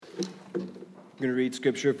I'm going to read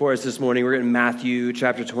scripture for us this morning. We're in Matthew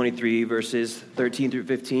chapter 23, verses 13 through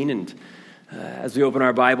 15. And as we open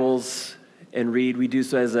our Bibles and read, we do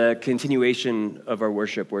so as a continuation of our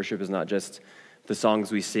worship. Worship is not just the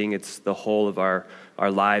songs we sing, it's the whole of our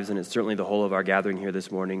lives, and it's certainly the whole of our gathering here this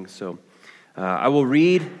morning. So I will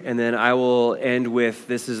read, and then I will end with,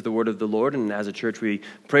 "This is the word of the Lord." And as a church, we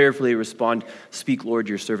prayerfully respond, "Speak, Lord,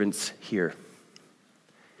 your servants hear."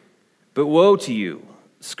 But woe to you,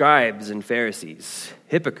 scribes and Pharisees,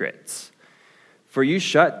 hypocrites, for you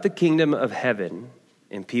shut the kingdom of heaven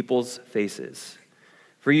in people's faces.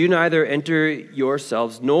 For you neither enter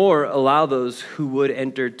yourselves nor allow those who would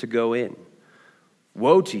enter to go in.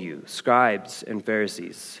 Woe to you, scribes and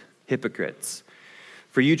Pharisees, hypocrites,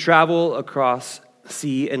 for you travel across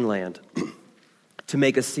sea and land to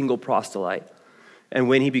make a single proselyte. And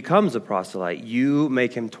when he becomes a proselyte, you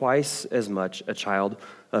make him twice as much a child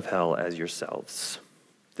of hell as yourselves.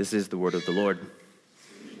 This is the word of the Lord.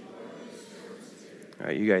 All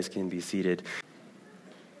right, you guys can be seated.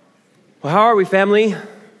 Well, how are we, family?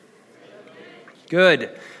 Good.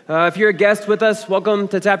 If you're a guest with us, welcome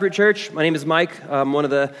to Taproot Church. My name is Mike. I'm one of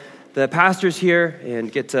the pastors here and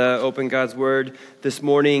get to open God's word this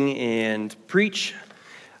morning and preach.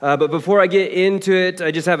 But before I get into it, I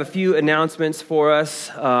just have a few announcements for us.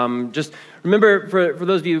 Just remember, for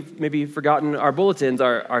those of you who've maybe forgotten, our bulletins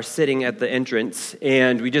are sitting at the entrance,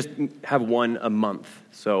 and we just have one a month.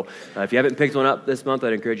 So if you haven't picked one up this month,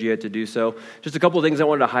 I'd encourage you to do so. Just a couple of things I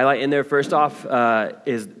wanted to highlight in there. First off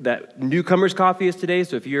is that newcomers coffee is today.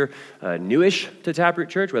 So if you're newish to Taproot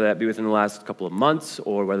Church, whether that be within the last couple of months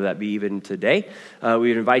or whether that be even today, we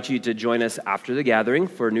would invite you to join us after the gathering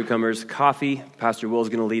for newcomers coffee. Pastor Will is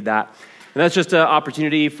going to lead that. And that's just an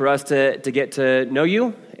opportunity for us to get to know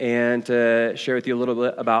you and to share with you a little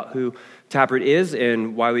bit about who Taproot is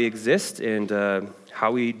and why we exist and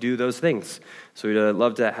how we do those things. So we'd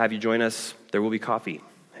love to have you join us. There will be coffee,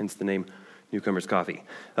 hence the name Newcomers Coffee.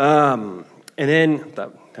 And then,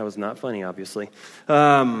 that was not funny, obviously.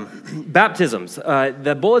 Baptisms.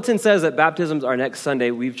 The bulletin says that baptisms are next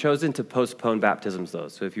Sunday. We've chosen to postpone baptisms, though.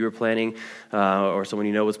 So if you were planning, or someone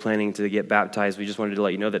you know was planning to get baptized, we just wanted to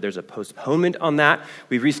let you know that there's a postponement on that.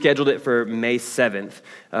 We've rescheduled it for May 7th.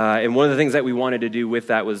 And one of the things that we wanted to do with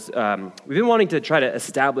that was, we've been wanting to try to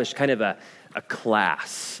establish kind of a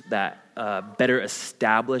class that better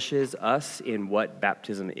establishes us in what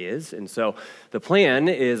baptism is. And so the plan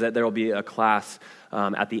is that there will be a class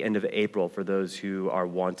at the end of April for those who are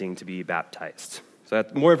wanting to be baptized. So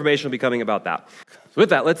more information will be coming about that. So with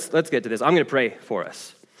that, let's get to this. I'm going to pray for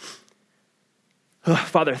us.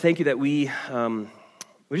 Father, thank you that we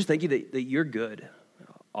just thank you that you're good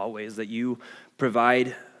always, that you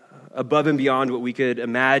provide above and beyond what we could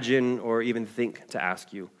imagine or even think to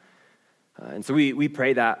ask you. And so we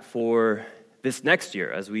pray that for this next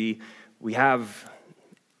year as we have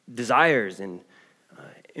desires and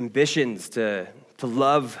ambitions to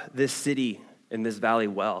love this city and this valley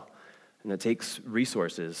well. And it takes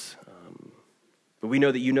resources. But we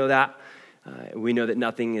know that you know that. We know that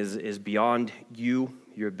nothing is beyond you,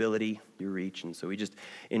 your ability, your reach. And so we just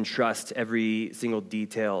entrust every single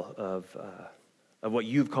detail of what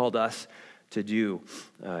you've called us to do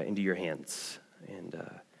into your hands. And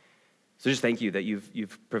so just thank you that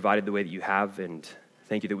you've provided the way that you have, and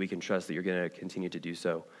thank you that we can trust that you're going to continue to do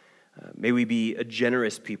so. May we be a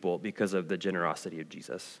generous people because of the generosity of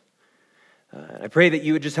Jesus. I pray that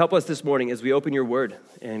you would just help us this morning as we open your word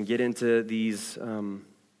and get into these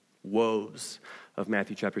woes of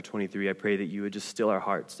Matthew chapter 23. I pray that you would just still our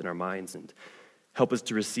hearts and our minds and help us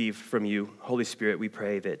to receive from you. Holy Spirit, we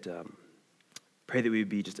pray that we would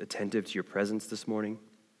be just attentive to your presence this morning,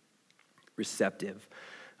 receptive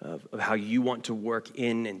of how you want to work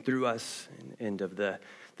in and through us, and of the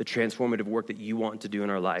transformative work that you want to do in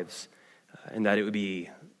our lives, and that it would be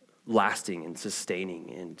lasting and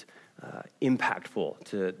sustaining and impactful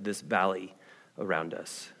to this valley around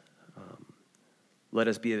us. Let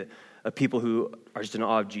us be a people who are just in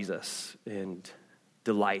awe of Jesus and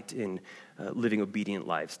delight in living obedient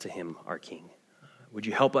lives to him, our King. Would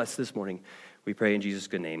you help us this morning? We pray in Jesus'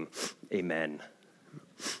 good name. Amen.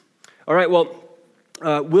 All right, well,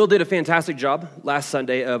 Will did a fantastic job last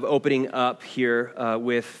Sunday of opening up here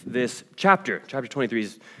with this chapter. Chapter 23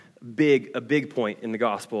 is a big point in the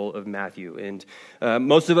Gospel of Matthew. And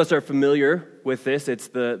most of us are familiar with this. It's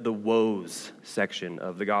the woes section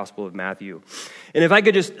of the Gospel of Matthew. And if I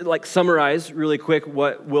could just summarize really quick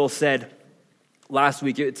what Will said last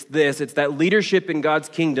week, it's this. It's that leadership in God's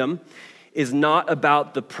kingdom is not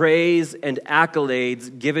about the praise and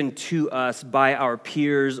accolades given to us by our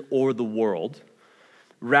peers or the world,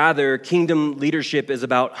 Rather, kingdom leadership is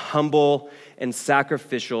about humble and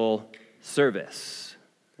sacrificial service.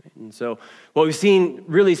 And so what we've seen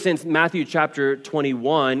really since Matthew chapter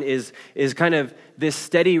 21 is kind of this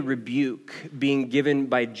steady rebuke being given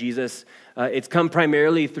by Jesus. It's come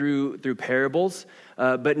primarily through parables,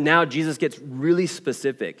 but now Jesus gets really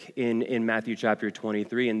specific in Matthew chapter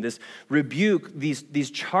 23. And this rebuke,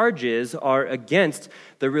 these charges are against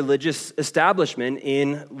the religious establishment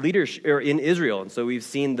in leadership or in Israel. And so we've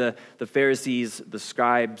seen the Pharisees, the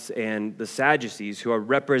scribes, and the Sadducees, who are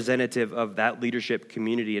representative of that leadership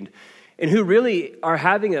community and who really are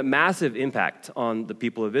having a massive impact on the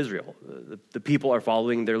people of Israel. The people are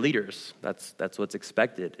following their leaders. That's what's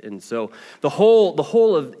expected. And so the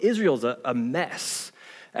whole of Israel is a mess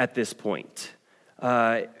at this point,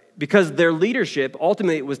 because their leadership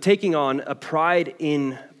ultimately was taking on a pride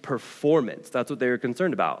in performance. That's what they were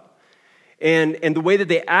concerned about. And the way that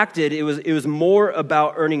they acted, it was more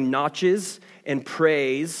about earning notches and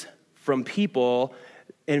praise from people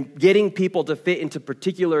and getting people to fit into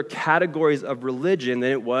particular categories of religion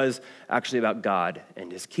than it was actually about God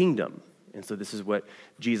and his kingdom. And so this is what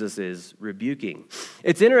Jesus is rebuking.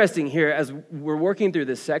 It's interesting here, as we're working through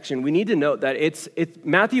this section, we need to note that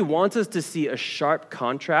Matthew wants us to see a sharp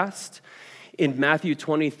contrast in Matthew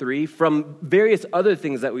 23 from various other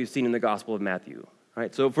things that we've seen in the Gospel of Matthew. All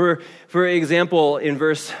right, so for example, in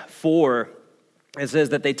verse 4, it says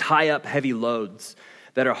that they tie up heavy loads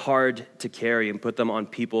that are hard to carry and put them on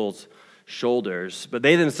people's shoulders, but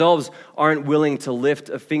they themselves aren't willing to lift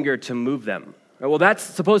a finger to move them. Well, that's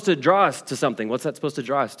supposed to draw us to something. What's that supposed to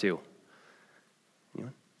draw us to?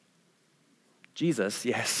 Anyone? Jesus,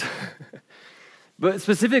 yes. But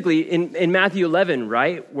specifically in Matthew 11,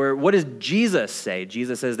 right, where what does Jesus say?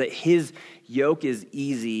 Jesus says that his yoke is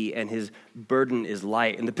easy and his burden is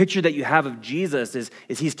light. And the picture that you have of Jesus is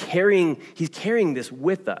he's carrying this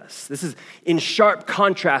with us. This is in sharp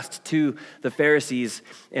contrast to the Pharisees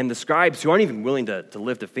and the scribes, who aren't even willing to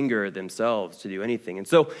lift a finger themselves to do anything. And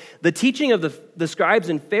so the teaching of the scribes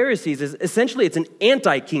and Pharisees is essentially, it's an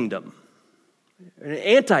anti-kingdom, an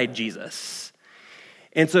anti-Jesus.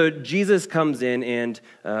 And so Jesus comes in and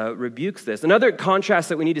rebukes this. Another contrast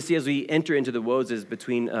that we need to see as we enter into the woes is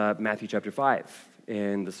between Matthew chapter 5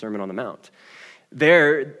 and the Sermon on the Mount.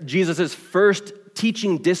 There, Jesus' first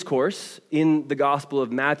teaching discourse in the Gospel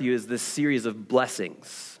of Matthew is this series of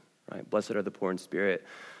blessings. Right? Blessed are the poor in spirit,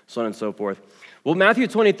 so on and so forth. Well, Matthew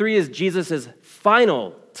 23 is Jesus'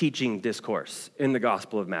 final teaching discourse in the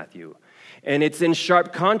Gospel of Matthew. And it's in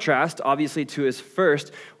sharp contrast, obviously, to his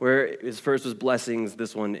first, where his first was blessings.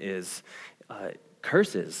 This one is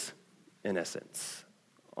curses, in essence,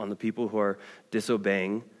 on the people who are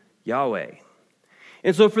disobeying Yahweh.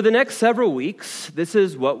 And so for the next several weeks, this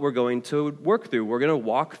is what we're going to work through. We're going to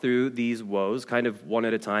walk through these woes kind of one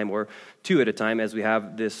at a time or two at a time, as we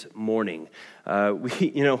have this morning.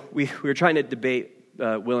 We were trying to debate,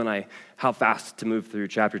 Will and I, how fast to move through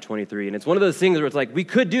chapter 23. And it's one of those things where it's like, we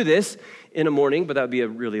could do this in a morning, but that would be a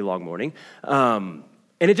really long morning. And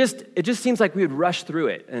it just seems like we would rush through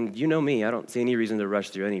it. And you know me, I don't see any reason to rush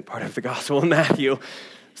through any part of the Gospel of Matthew.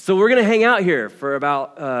 So we're going to hang out here for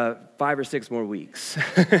about 5 or 6 more weeks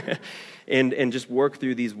and just work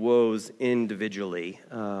through these woes individually.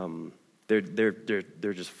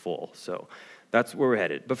 They're just full. So that's where we're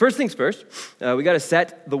headed. But first things first, we got to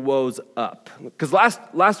set the woes up. Because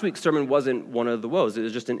last week's sermon wasn't one of the woes. It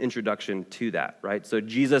was just an introduction to that, right? So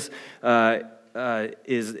Jesus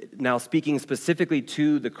is now speaking specifically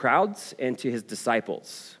to the crowds and to his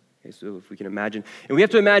disciples. Okay, so if we can imagine. And we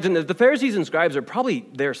have to imagine that the Pharisees and scribes are probably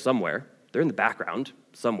there somewhere. They're in the background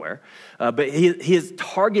somewhere. But his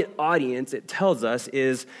target audience, it tells us,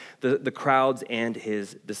 is the crowds and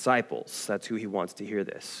his disciples. That's who he wants to hear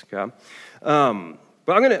this. Okay?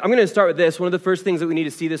 But I'm gonna start with this. One of the first things that we need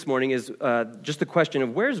to see this morning is just the question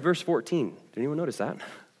of, where's verse 14? Did anyone notice that?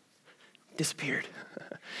 Disappeared.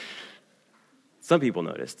 Some people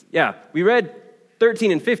noticed. Yeah, we read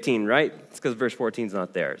 13 and 15, right? It's because verse 14 is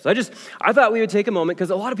not there. So I thought we would take a moment,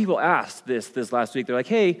 because a lot of people asked this last week. They're like,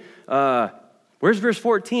 hey, where's verse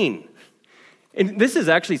 14? And this is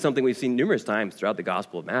actually something we've seen numerous times throughout the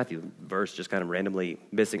Gospel of Matthew, verse just kind of randomly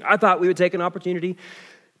missing. I thought we would take an opportunity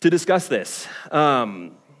to discuss this.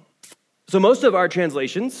 So most of our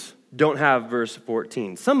translations don't have verse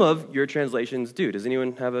 14. Some of your translations do. Does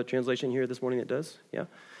anyone have a translation here this morning that does? Yeah.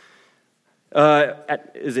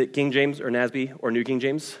 Is it King James or NASB or New King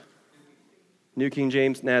James? New King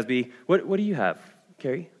James, NASB. What do you have,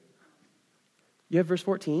 Carrie? You have verse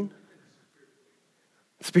 14?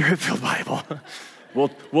 Spirit-filled Bible.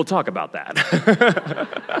 We'll talk about that.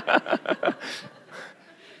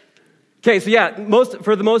 Okay, so yeah,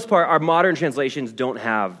 for the most part, our modern translations don't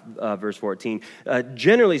have verse 14.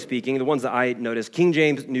 Generally speaking, the ones that I noticed, King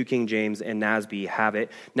James, New King James, and NASB have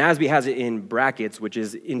it. NASB has it in brackets, which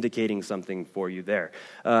is indicating something for you there.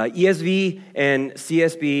 ESV and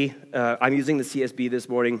CSB, I'm using the CSB this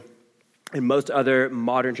morning, and most other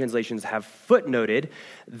modern translations have footnoted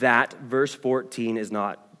that verse 14 is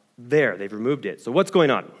not there. They've removed it. So what's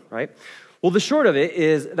going on, right? Well, the short of it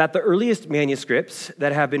is that the earliest manuscripts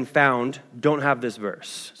that have been found don't have this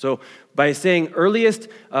verse. So by saying earliest,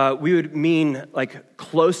 we would mean like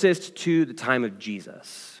closest to the time of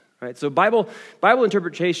Jesus, right? So Bible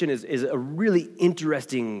interpretation is a really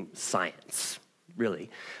interesting science, really.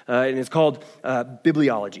 And it's called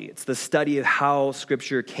bibliology. It's the study of how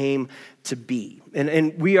Scripture came to be.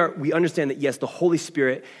 And we understand that, yes, the Holy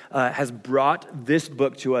Spirit has brought this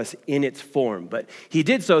book to us in its form, but he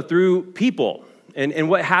did so through people. And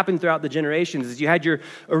what happened throughout the generations is you had your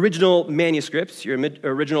original manuscripts, your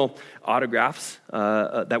original autographs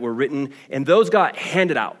that were written, and those got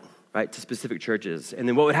handed out, right, to specific churches. And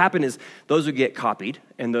then what would happen is those would get copied,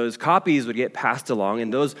 and those copies would get passed along,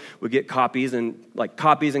 and those would get copies and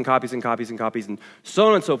copies and copies and copies and copies and so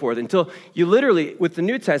on and so forth, until you literally, with the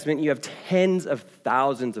New Testament, you have tens of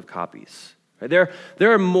thousands of copies. Right?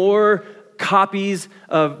 There are more copies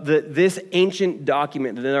of this ancient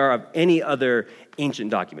document than there are of any other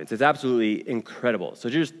ancient documents. It's absolutely incredible. So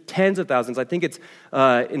just tens of thousands. I think it's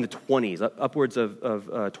in the 20s, upwards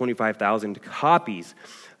of 25,000 copies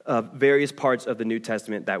of various parts of the New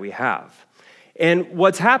Testament that we have. And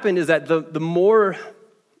what's happened is that the more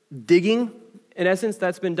digging, in essence,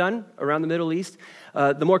 that's been done around the Middle East,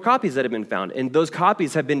 the more copies that have been found. And those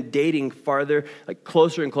copies have been dating farther,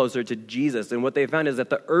 closer and closer to Jesus. And what they found is that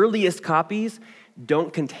the earliest copies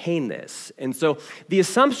don't contain this. And so the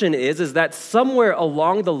assumption is that somewhere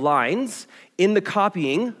along the lines in the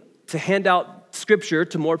copying to hand out Scripture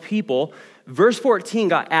to more people, verse 14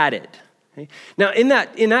 got added. Okay? Now, in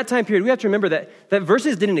that time period, we have to remember that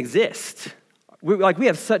verses didn't exist. We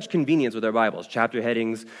have such convenience with our Bibles, chapter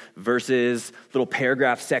headings, verses, little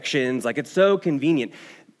paragraph sections. It's so convenient.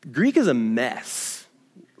 Greek is a mess.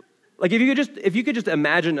 If you could just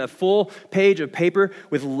imagine a full page of paper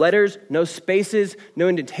with letters, no spaces, no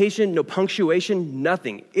indentation, no punctuation,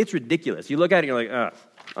 nothing. It's ridiculous. You look at it and you're like,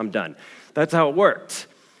 I'm done. That's how it worked.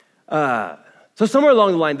 So somewhere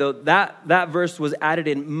along the line, though, that verse was added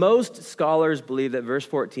in. Most scholars believe that verse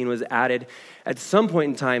 14 was added at some point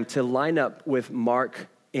in time to line up with Mark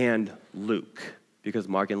and Luke, because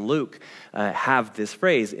Mark and Luke have this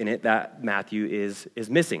phrase in it that Matthew is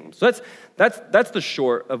missing. So that's the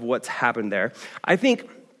short of what's happened there. I think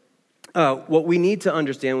what we need to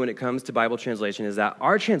understand when it comes to Bible translation is that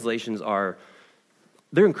our translations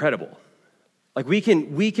they're incredible. We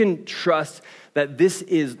can trust that this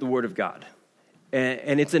is the Word of God.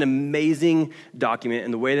 And it's an amazing document,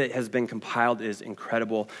 and the way that it has been compiled is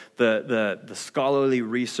incredible. The scholarly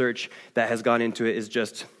research that has gone into it is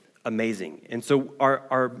just amazing. And so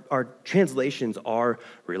our translations are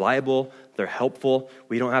reliable, they're helpful.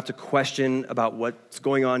 We don't have to question about what's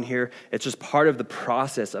going on here. It's just part of the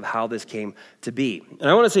process of how this came to be. And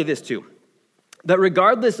I want to say this too, that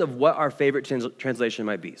regardless of what our favorite translation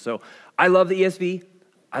might be, so I love the ESV,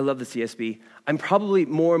 I love the CSB. I'm probably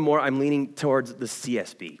more and more, I'm leaning towards the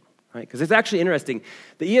CSB, right? Because it's actually interesting.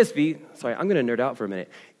 The ESV, sorry, I'm going to nerd out for a minute.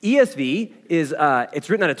 ESV is, it's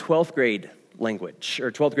written at a 12th grade language,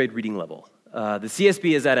 or 12th grade reading level. The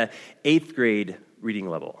CSB is at an 8th grade reading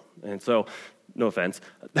level. And so, no offense,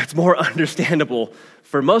 that's more understandable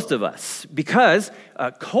for most of us. Because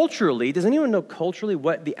culturally, does anyone know culturally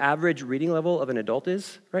what the average reading level of an adult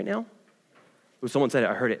is right now? Someone said it,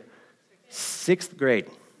 I heard it. 6th grade.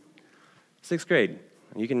 6th grade.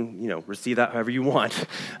 You can, receive that however you want.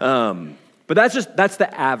 But that's the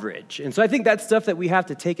average. And so I think that's stuff that we have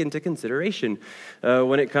to take into consideration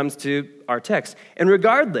when it comes to our text. And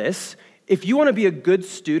regardless, if you want to be a good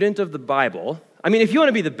student of the Bible, if you want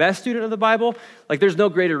to be the best student of the Bible, there's no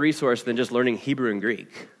greater resource than just learning Hebrew and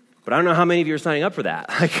Greek. But I don't know how many of you are signing up for that.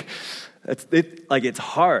 It's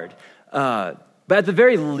hard. But at the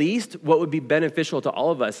very least, what would be beneficial to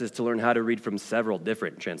all of us is to learn how to read from several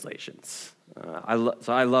different translations.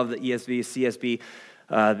 So I love the ESV, CSB,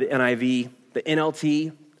 the NIV, the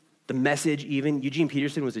NLT, the Message even. Eugene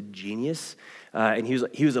Peterson was a genius, and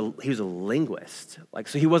he was a linguist.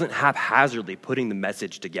 So he wasn't haphazardly putting the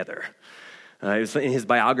Message together. In his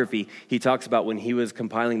biography, he talks about when he was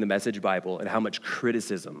compiling the Message Bible and how much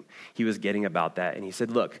criticism he was getting about that. And he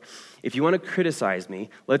said, look, if you want to criticize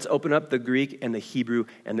me, let's open up the Greek and the Hebrew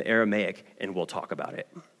and the Aramaic, and we'll talk about it.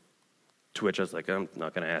 To which I was like, I'm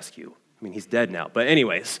not going to ask you. He's dead now. But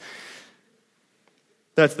anyways,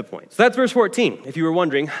 That's the point. So that's verse 14. If you were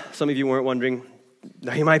wondering, some of you weren't wondering,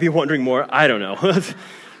 now you might be wondering more. I don't know.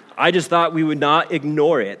 I just thought we would not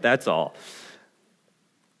ignore it, that's all.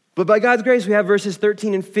 But by God's grace, we have verses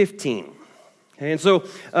 13 and 15. Okay, and so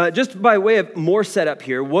just by way of more setup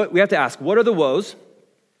here, we have to ask, what are the woes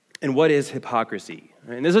and what is hypocrisy?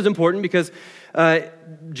 And this is important because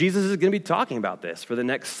Jesus is going to be talking about this for the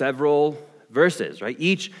next several verses, right?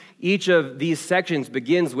 Each of these sections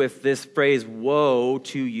begins with this phrase, woe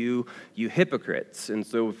to you, you hypocrites. And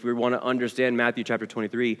so if we want to understand Matthew chapter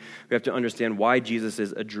 23, we have to understand why Jesus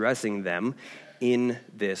is addressing them in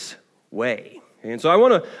this way. And so I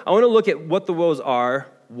want to look at what the woes are,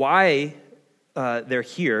 why they're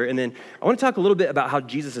here, and then I want to talk a little bit about how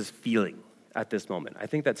Jesus is feeling at this moment. I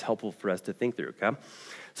think that's helpful for us to think through, okay?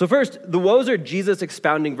 So first, the woes are Jesus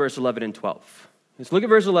expounding verse 11 and 12. Let's look at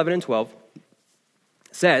verse 11 and 12. It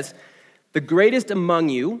says, "The greatest among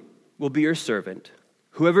you will be your servant.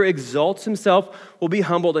 Whoever exalts himself will be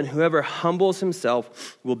humbled, and whoever humbles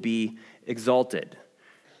himself will be exalted."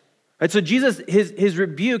 Right, so Jesus, his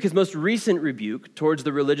rebuke, his most recent rebuke towards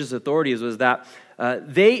the religious authorities was that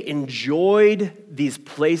they enjoyed these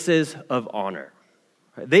places of honor.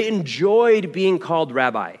 They enjoyed being called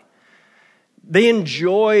rabbi. They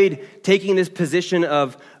enjoyed taking this position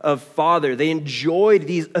of father. They enjoyed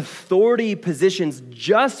these authority positions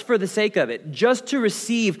just for the sake of it, just to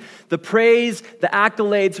receive the praise, the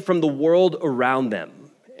accolades from the world around them.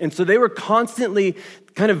 And so they were constantly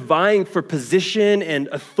kind of vying for position and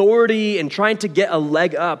authority and trying to get a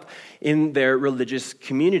leg up in their religious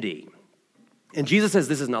community. And Jesus says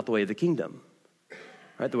this is not the way of the kingdom.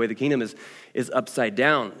 Right? The way of the kingdom is upside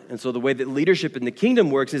down. And so the way that leadership in the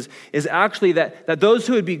kingdom works is actually that those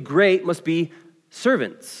who would be great must be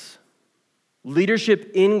servants.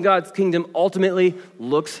 Leadership in God's kingdom ultimately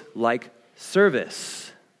looks like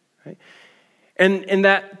service. Right? And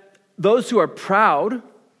that those who are proud,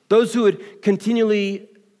 those who would continually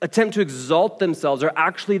attempt to exalt themselves are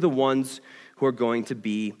actually the ones who are going to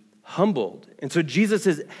be humbled. And so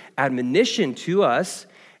Jesus' admonition to us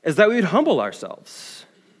is that we would humble ourselves,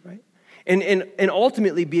 right? And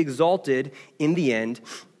ultimately be exalted in the end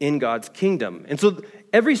in God's kingdom. And so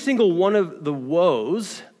every single one of the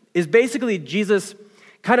woes is basically Jesus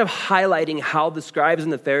kind of highlighting how the scribes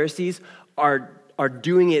and the Pharisees are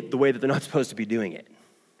doing it the way that they're not supposed to be doing it.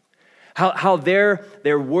 How their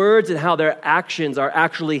words and how their actions are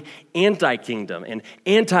actually anti-kingdom and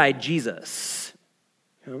anti-Jesus,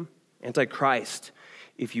 anti-Christ,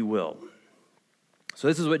 if you will. So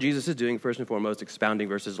this is what Jesus is doing, first and foremost, expounding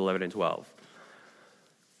verses 11 and 12.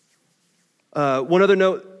 One other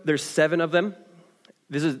note, there's 7 of them.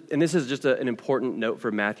 This is just an important note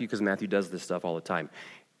for Matthew, because Matthew does this stuff all the time.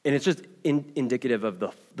 And it's just indicative of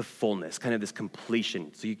the fullness, kind of this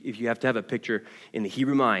completion. So if you have to have a picture in the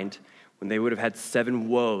Hebrew mind, when they would have had 7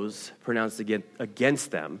 woes pronounced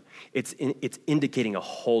against them, it's indicating a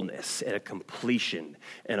wholeness and a completion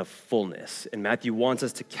and a fullness. And Matthew wants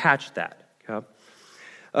us to catch that. Okay?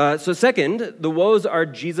 So second, the woes are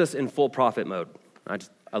Jesus in full prophet mode.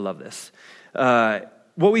 I love this.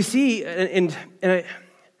 What we see, and this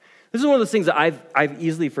is one of those things that I've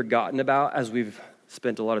easily forgotten about as we've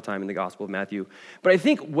spent a lot of time in the Gospel of Matthew. But I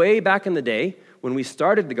think way back in the day, when we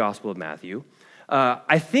started the Gospel of Matthew,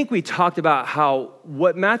 I think we talked about how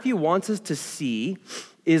what Matthew wants us to see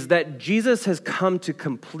is that Jesus has come to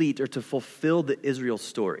complete or to fulfill the Israel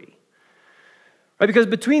story. Right? Because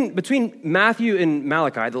between Matthew and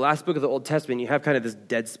Malachi, the last book of the Old Testament, you have kind of this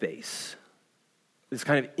dead space, this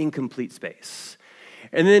kind of incomplete space.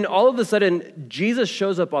 And then all of a sudden, Jesus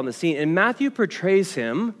shows up on the scene, and Matthew portrays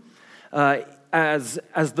him as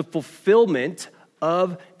the fulfillment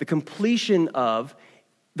of the completion of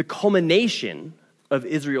the culmination of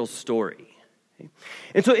Israel's story.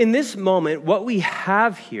 And so in this moment, what we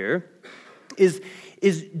have here is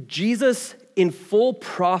Jesus in full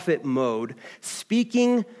prophet mode,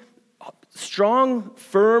 speaking strong,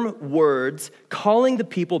 firm words, calling the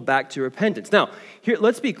people back to repentance. Now, here,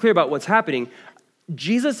 let's be clear about what's happening.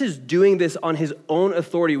 Jesus is doing this on his own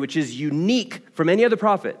authority, which is unique from any other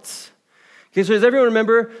prophets. Okay, so does everyone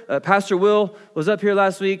remember Pastor Will was up here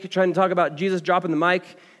last week trying to talk about Jesus dropping the mic?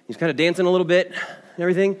 He's kind of dancing a little bit and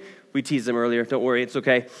everything. We teased him earlier. Don't worry, it's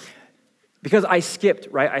okay. Because I skipped,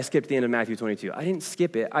 right? I skipped the end of Matthew 22. I didn't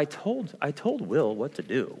skip it. I told Will what to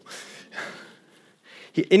do.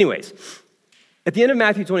 Anyways, at the end of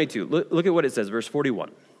Matthew 22, look at what it says, verse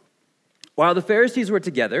 41. While the Pharisees were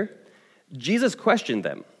together, Jesus questioned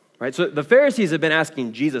them, right? So the Pharisees have been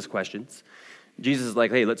asking Jesus questions. Jesus is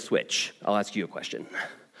like, hey, let's switch. I'll ask you a question.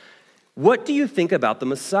 What do you think about the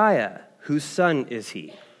Messiah? Whose son is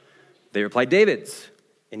he? They replied, David's.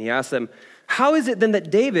 And he asked them, "How is it then that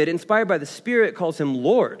David, inspired by the Spirit, calls him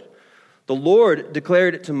Lord? The Lord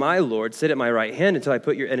declared to my Lord, 'Sit at my right hand until I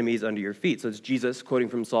put your enemies under your feet.'" So it's Jesus quoting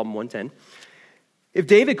from Psalm 110. "If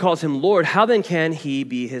David calls him Lord, how then can he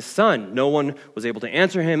be his son?" No one was able to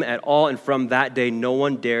answer him at all, and from that day no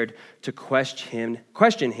one dared to question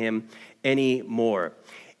him anymore.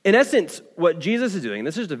 In essence, what Jesus is doing, and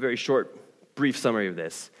this is just a very short, brief summary of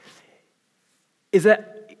this, is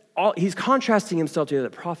that he's contrasting himself to the other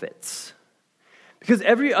prophets. Because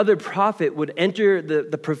every other prophet would enter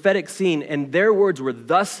the prophetic scene, and their words were,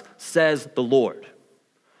 "Thus says the Lord."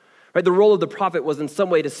 Right? The role of the prophet was in some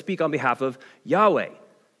way to speak on behalf of Yahweh.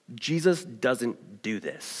 Jesus doesn't do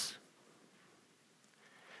this.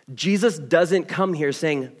 Jesus doesn't come here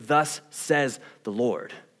saying, "Thus says the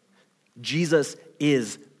Lord." Jesus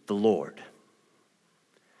is the Lord.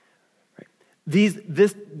 Right?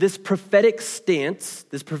 This prophetic stance,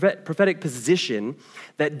 this prophetic position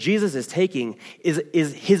that Jesus is taking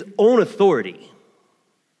is his own authority.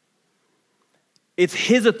 It's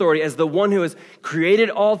his authority as the one who has created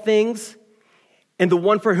all things and the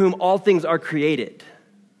one for whom all things are created.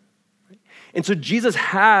 And so Jesus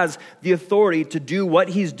has the authority to do what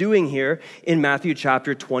he's doing here in Matthew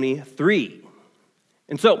chapter 23.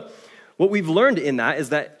 And so what we've learned in that is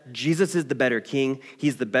that Jesus is the better king.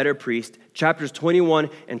 He's the better priest. Chapters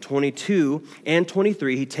 21 and 22 and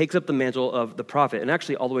 23, he takes up the mantle of the prophet, and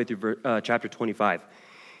actually all the way through chapter 25.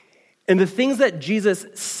 And the things that Jesus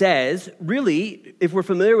says, really, if we're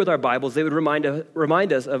familiar with our Bibles, they would remind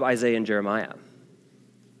us of Isaiah and Jeremiah.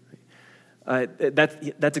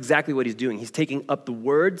 That's exactly what he's doing. He's taking up the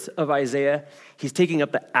words of Isaiah. He's taking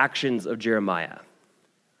up the actions of Jeremiah.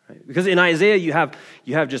 Right? Because in Isaiah, you have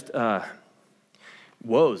just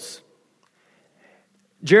woes.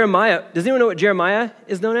 Jeremiah, does anyone know what Jeremiah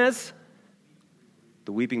is known as?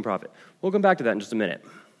 The weeping prophet. We'll come back to that in just a minute.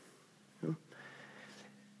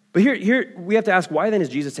 But here we have to ask, why then is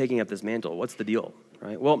Jesus taking up this mantle? What's the deal?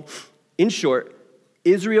 Right? Well, in short,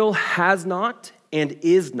 Israel has not and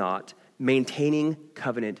is not maintaining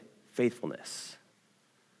covenant faithfulness.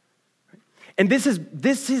 And this is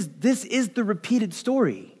the repeated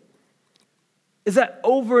story. Is that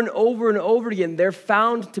over and over and over again, they're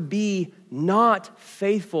found to be not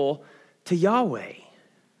faithful to Yahweh.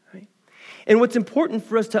 Right? And what's important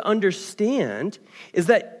for us to understand is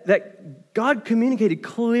that God communicated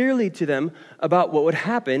clearly to them about what would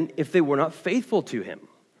happen if they were not faithful to him.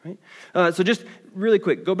 Right? So just really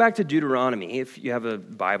quick, go back to Deuteronomy, if you have a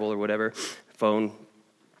Bible or whatever, phone.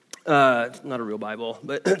 It's not a real Bible,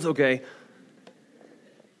 but it's okay.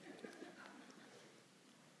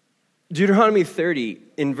 Deuteronomy 30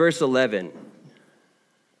 in verse 11.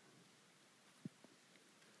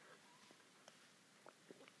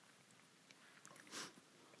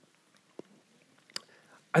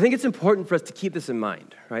 I think it's important for us to keep this in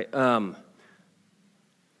mind, right?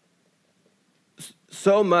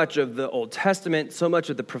 So much of the Old Testament, so much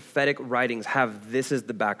of the prophetic writings have this as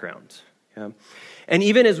the background. Yeah? And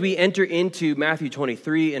even as we enter into Matthew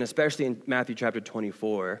 23, and especially in Matthew chapter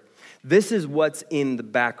 24, this is what's in the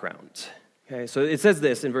background. Okay, so it says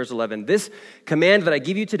this in verse 11, "This command that I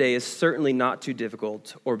give you today is certainly not too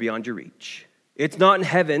difficult or beyond your reach. It's not in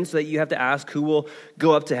heaven so that you have to ask who will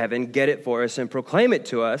go up to heaven, get it for us, and proclaim it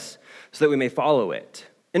to us so that we may follow it.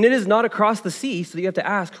 And it is not across the sea so that you have to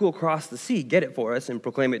ask who will cross the sea, get it for us, and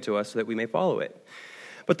proclaim it to us so that we may follow it.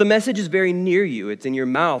 But the message is very near you. It's in your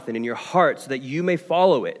mouth and in your heart so that you may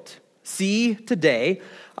follow it. See, today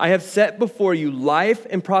I have set before you life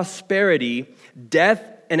and prosperity, death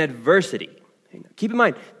and adversity." Keep in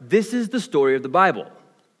mind, this is the story of the Bible,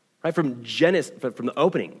 right? From the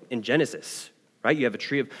opening in Genesis, right? You have a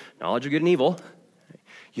tree of knowledge of good and evil.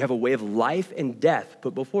 You have a way of life and death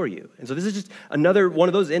put before you. And so this is just another one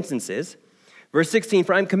of those instances. Verse 16,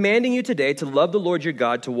 "For I am commanding you today to love the Lord your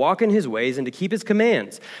God, to walk in his ways, and to keep his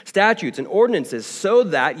commands, statutes, and ordinances, so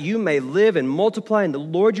that you may live and multiply, and the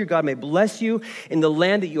Lord your God may bless you in the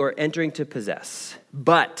land that you are entering to possess.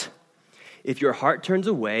 But if your heart turns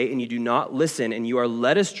away and you do not listen and you are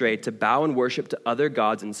led astray to bow and worship to other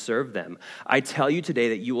gods and serve them, I tell you today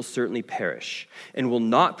that you will certainly perish and will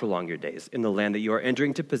not prolong your days in the land that you are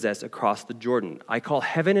entering to possess across the Jordan. I call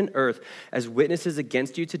heaven and earth as witnesses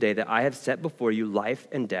against you today that I have set before you life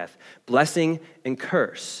and death, blessing and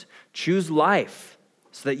curse. Choose life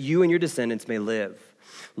so that you and your descendants may live.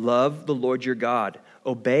 Love the Lord your God,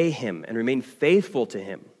 obey him, and remain faithful to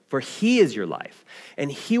him. For he is your life,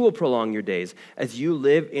 and he will prolong your days as you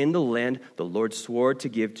live in the land the Lord swore to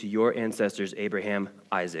give to your ancestors, Abraham,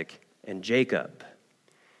 Isaac, and Jacob."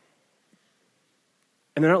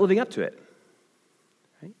 And they're not living up to it.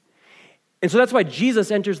 Right? And so that's why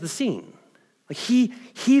Jesus enters the scene. Like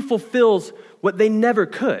he fulfills what they never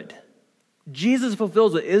could. Jesus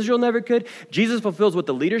fulfills what Israel never could. Jesus fulfills what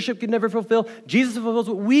the leadership could never fulfill. Jesus fulfills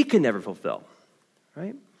what we could never fulfill,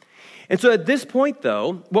 right? And so at this point,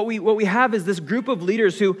 though, what we have is this group of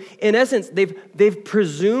leaders who, in essence, they've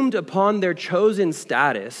presumed upon their chosen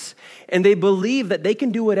status, and they believe that they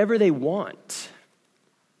can do whatever they want.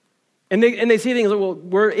 And they say things like, well,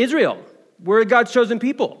 we're Israel. We're God's chosen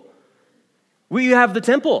people. We have the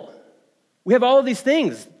temple. We have all of these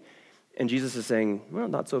things. And Jesus is saying, well,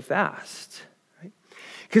 not so fast.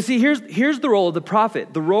 Because see, here's the role of the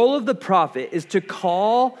prophet. The role of the prophet is to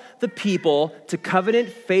call the people to covenant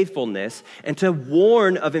faithfulness and to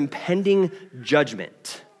warn of impending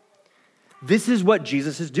judgment. This is what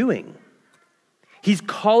Jesus is doing. He's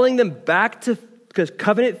calling them back to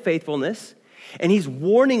covenant faithfulness, and he's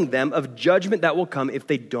warning them of judgment that will come if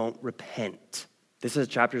they don't repent. This is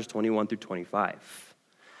chapters 21 through 25.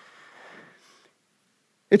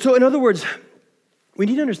 And so, in other words, we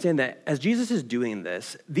need to understand that as Jesus is doing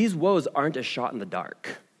this, these woes aren't a shot in the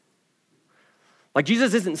dark. Like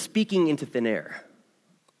Jesus isn't speaking into thin air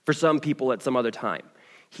for some people at some other time.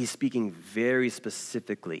 He's speaking very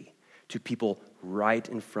specifically to people right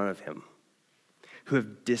in front of him who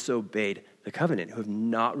have disobeyed the covenant, who have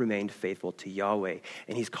not remained faithful to Yahweh.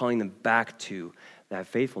 And he's calling them back to that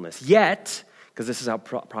faithfulness. Yet, because this is how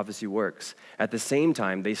prophecy works, at the same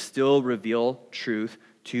time, they still reveal truth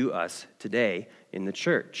to us today in the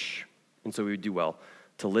church. And so we would do well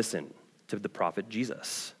to listen to the prophet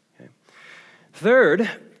Jesus. Okay? Third,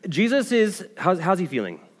 Jesus is, how's he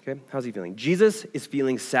feeling? Okay, how's he feeling? Jesus is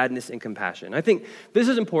feeling sadness and compassion. I think this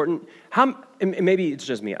is important. And maybe it's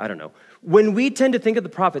just me, I don't know. When we tend to think of the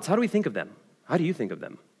prophets, how do we think of them? How do you think of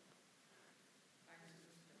them?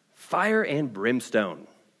 Fire and brimstone.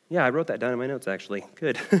 Yeah, I wrote that down in my notes, actually.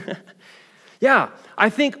 Good. Yeah,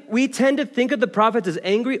 I think we tend to think of the prophets as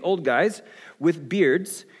angry old guys with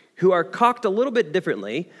beards who are cocked a little bit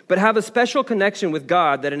differently, but have a special connection with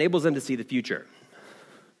God that enables them to see the future.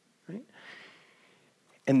 Right?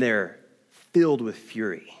 And they're filled with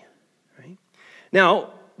fury. Right?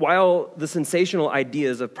 Now, while the sensational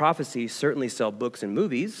ideas of prophecy certainly sell books and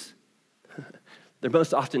movies, they're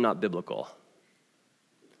most often not biblical.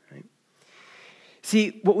 Right?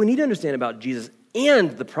 See, what we need to understand about Jesus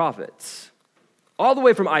and the prophets, all the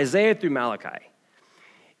way from Isaiah through Malachi,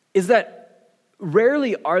 is that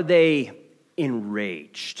rarely are they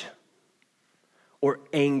enraged or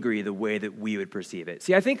angry the way that we would perceive it.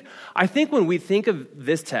 See, I think when we think of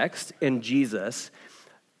this text and Jesus,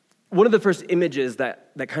 one of the first images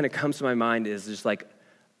that kind of comes to my mind is just like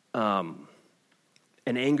an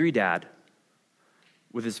angry dad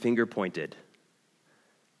with his finger pointed,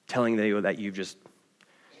 telling you that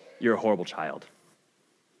you're a horrible child.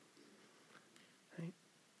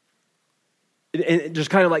 And just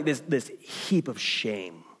kind of like this heap of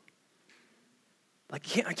shame. Like,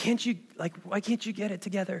 why can't you get it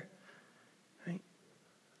together? Right?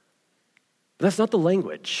 But that's not the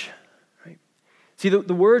language. Right? See,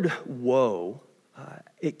 the word woe,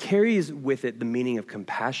 it carries with it the meaning of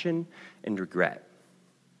compassion and regret.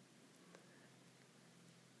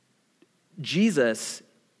 Jesus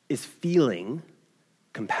is feeling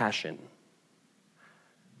compassion.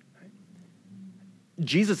 Right?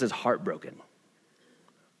 Jesus is heartbroken.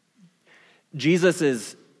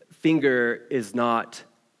 Jesus' finger is not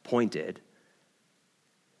pointed,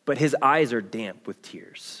 but his eyes are damp with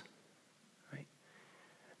tears. Right?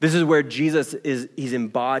 This is where Jesus he's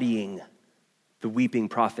embodying the weeping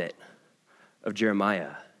prophet of Jeremiah.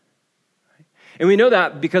 Right? And we know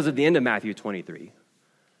that because of the end of Matthew 23.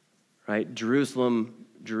 Right? Jerusalem,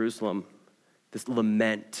 Jerusalem, this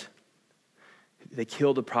lament. They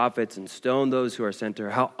kill the prophets and stone those who are sent to her.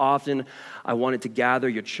 How often I wanted to gather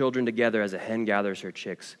your children together as a hen gathers her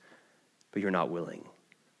chicks, but you're not willing.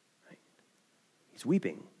 Right? He's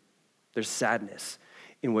weeping. There's sadness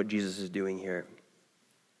in what Jesus is doing here.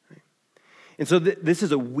 Right? And so this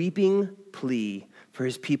is a weeping plea for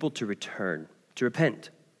his people to return, to repent.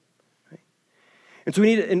 Right? And so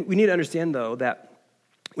we need to understand, though, that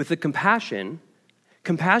with the compassion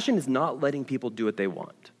is not letting people do what they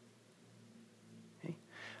want.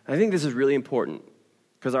 I think this is really important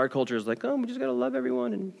because our culture is like, oh, we just got to love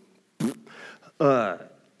everyone. And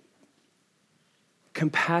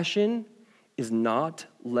compassion is not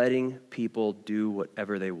letting people do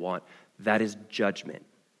whatever they want. That is judgment.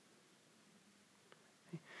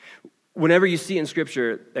 Whenever you see in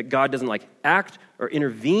Scripture that God doesn't like act or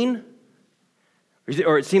intervene,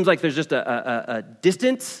 or it seems like there's just a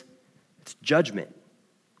distance, it's judgment.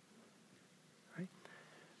 Right?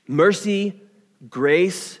 Mercy,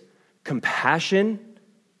 grace, compassion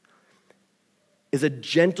is a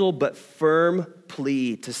gentle but firm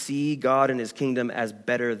plea to see God and his kingdom as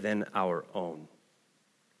better than our own.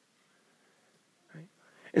 Right?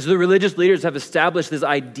 And so the religious leaders have established this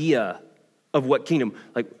idea of what kingdom,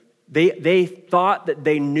 like they thought that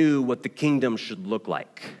they knew what the kingdom should look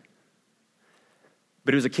like.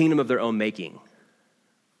 But it was a kingdom of their own making.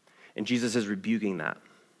 And Jesus is rebuking that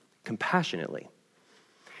compassionately.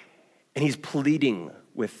 And he's pleading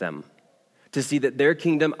with them to see that their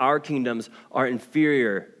kingdom, our kingdoms, are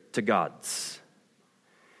inferior to God's.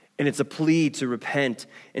 And it's a plea to repent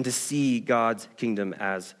and to see God's kingdom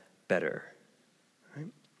as better. Right?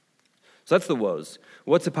 So that's the woes.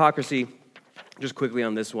 What's hypocrisy? Just quickly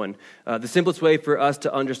on this one. The simplest way for us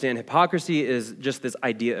to understand hypocrisy is just this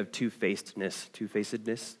idea of two-facedness,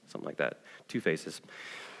 something like that, two faces.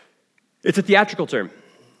 It's a theatrical term.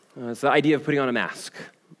 It's the idea of putting on a mask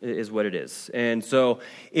is what it is. And so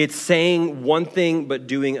it's saying one thing but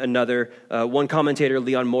doing another. One commentator,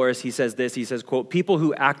 Leon Morris, he says this, he says, quote, "People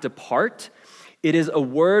who act a part, it is a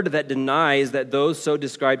word that denies that those so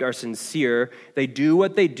described are sincere. They do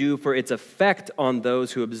what they do for its effect on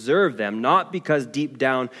those who observe them, not because deep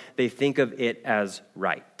down they think of it as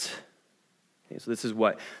right." Okay, so this is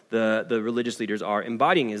what the religious leaders are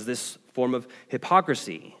embodying, is this form of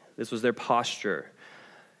hypocrisy. This was their posture.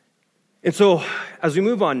 And so as we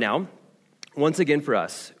move on now, once again for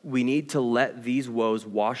us, we need to let these woes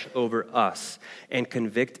wash over us and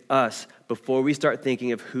convict us before we start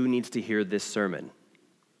thinking of who needs to hear this sermon.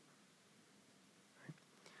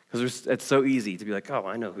 Because it's so easy to be like, oh,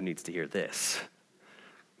 I know who needs to hear this.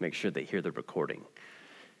 Make sure they hear the recording.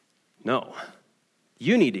 No,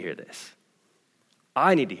 you need to hear this.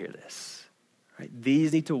 I need to hear this. Right?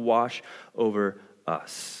 These need to wash over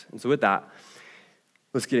us. And so with that,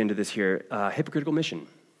 let's get into this here. Hypocritical mission.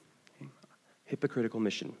 Hypocritical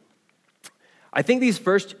mission. I think these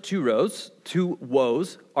first two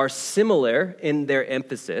woes, are similar in their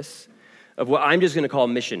emphasis of what I'm just going to call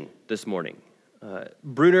mission this morning.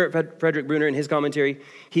 Frederick Bruner, in his commentary,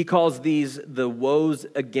 he calls these the woes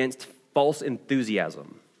against false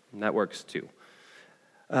enthusiasm. And that works too.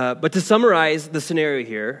 But to summarize the scenario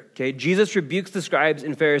here, okay, Jesus rebukes the scribes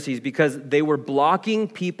and Pharisees because they were blocking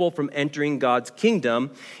people from entering God's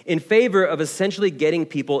kingdom in favor of essentially getting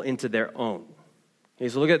people into their own. Okay,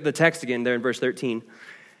 so look at the text again there in verse 13.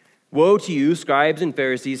 "Woe to you, scribes and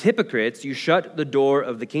Pharisees, hypocrites! You shut the door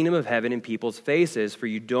of the kingdom of heaven in people's faces, for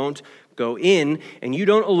you don't go in, and you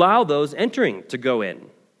don't allow those entering to go in.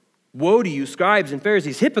 Woe to you, scribes and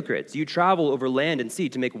Pharisees, hypocrites! You travel over land and sea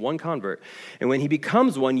to make one convert, and when he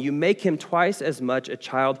becomes one, you make him twice as much a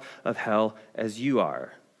child of hell as you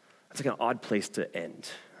are." That's like an odd place to end,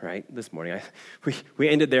 right? This morning, we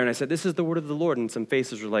ended there, and I said, "This is the word of the Lord," and some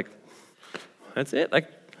faces were like, "That's it? Like,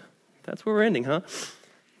 that's where we're ending, huh?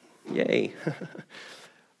 Yay!" So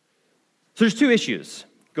there's two issues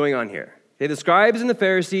going on here. Okay, the scribes and the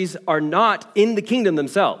Pharisees are not in the kingdom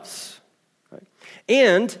themselves, right?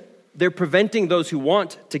 And they're preventing those who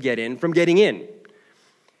want to get in from getting in.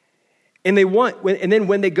 And then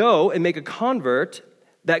when they go and make a convert,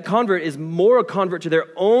 that convert is more a convert to their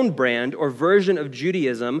own brand or version of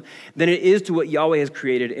Judaism than it is to what Yahweh has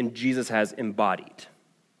created and Jesus has embodied.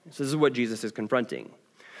 So this is what Jesus is confronting.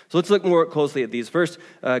 So let's look more closely at these. First,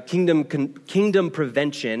 kingdom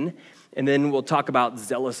prevention, and then we'll talk about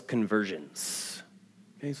zealous conversions.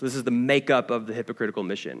 Okay, so this is the makeup of the hypocritical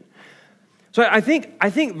mission. So I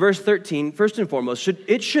think verse 13, first and foremost,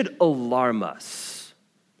 should alarm us.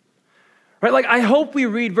 Right? Like, I hope we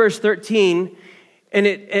read verse 13 and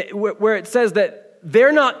where it says that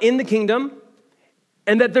they're not in the kingdom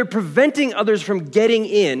and that they're preventing others from getting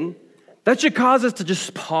in. That should cause us to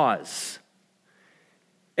just pause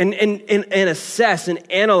and assess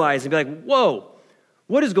and analyze and be like, whoa,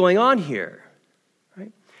 what is going on here?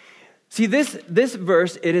 Right? See, this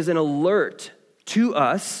verse, it is an alert to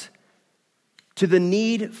us to the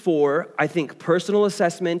need for, I think, personal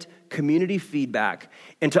assessment, community feedback,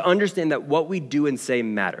 and to understand that what we do and say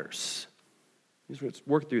matters. Let's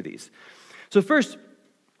work through these. So first,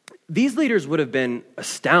 these leaders would have been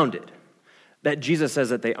astounded that Jesus says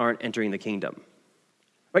that they aren't entering the kingdom.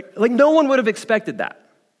 Right? Like, no one would have expected that.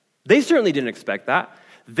 They certainly didn't expect that.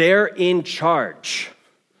 They're in charge.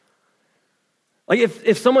 Like,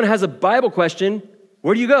 if someone has a Bible question,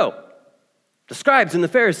 where do you go? The scribes and the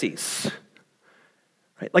Pharisees.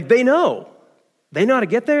 Right? Like, they know how to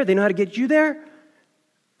get there. They know how to get you there.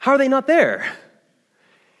 How are they not there?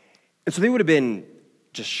 And so they would have been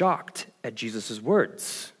just shocked at Jesus'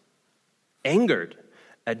 words, angered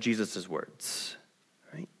at Jesus' words.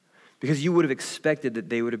 Right? because you would have expected that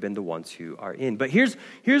they would have been the ones who are in. But here's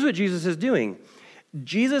what Jesus is doing.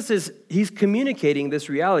 He's communicating this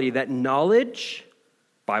reality that knowledge,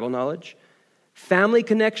 Bible knowledge, family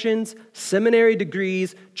connections, seminary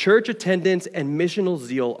degrees, church attendance, and missional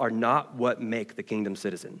zeal are not what make the kingdom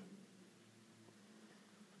citizen.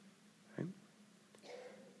 Right?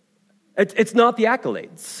 It's not the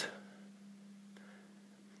accolades.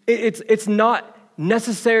 It's not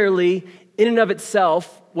necessarily in and of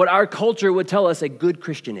itself what our culture would tell us a good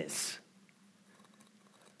Christian is.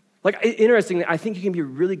 Like, interestingly, I think you can be a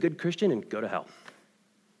really good Christian and go to hell.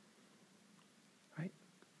 Right?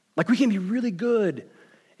 Like, we can be really good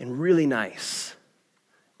and really nice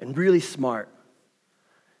and really smart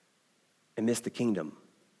and miss the kingdom.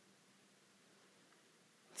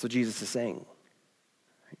 That's what Jesus is saying.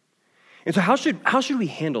 Right? And so how should we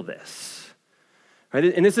handle this? Right?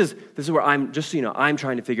 And this is where I'm, just so you know, I'm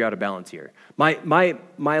trying to figure out a balance here. My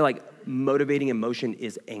like motivating emotion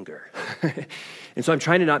is anger. And so I'm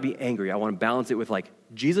trying to not be angry. I want to balance it with like,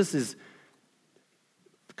 Jesus is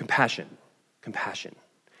compassion. And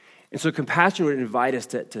so compassion would invite us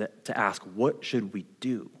to ask, what should we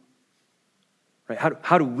do? Right?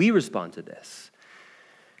 How do we respond to this?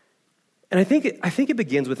 And I think it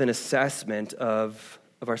begins with an assessment of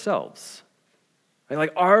ourselves. Right?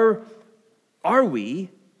 Like, are we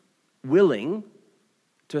willing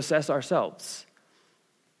to assess ourselves?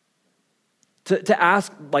 To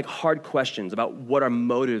ask like hard questions about what our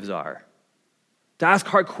motives are. To ask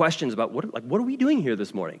hard questions about what are we doing here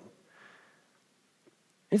this morning?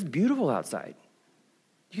 It's beautiful outside.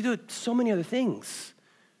 You do so many other things.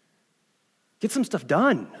 Get some stuff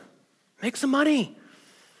done. Make some money.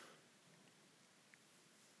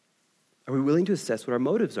 Are we willing to assess what our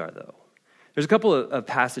motives are, though? There's a couple of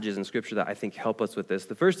passages in Scripture that I think help us with this.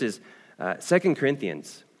 The first is 2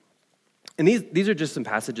 Corinthians. And these are just some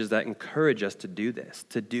passages that encourage us to do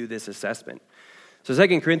this assessment. So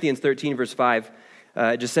 2 Corinthians 13, verse 5,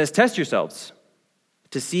 it just says, test yourselves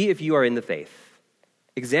to see if you are in the faith.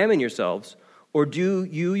 Examine yourselves, or do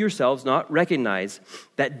you yourselves not recognize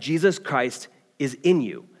that Jesus Christ is in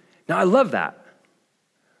you? Now, I love that.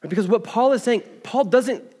 Because what Paul is saying, Paul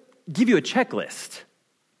doesn't give you a checklist.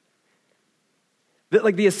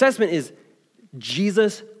 Like, the assessment is,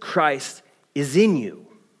 Jesus Christ is in you.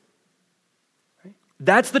 Right?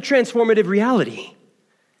 That's the transformative reality.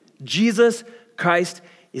 Jesus Christ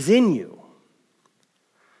is in you.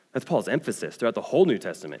 That's Paul's emphasis throughout the whole New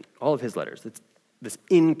Testament, all of his letters. It's this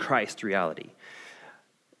in Christ reality.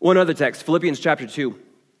 One other text, Philippians chapter 2,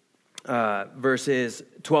 verses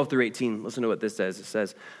 12 through 18. Listen to what this says. It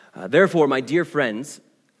says, therefore, my dear friends,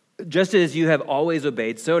 just as you have always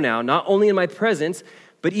obeyed, so now, not only in my presence,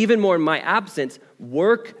 but even more in my absence,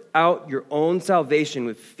 work out your own salvation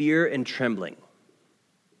with fear and trembling.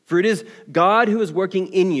 For it is God who is working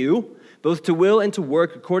in you, both to will and to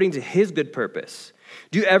work according to his good purpose.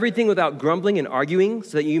 Do everything without grumbling and arguing,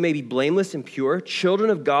 so that you may be blameless and pure, children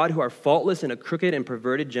of God who are faultless in a crooked and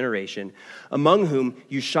perverted generation, among whom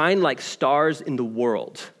you shine like stars in the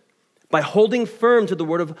world, by holding firm to the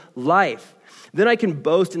word of life. Then I can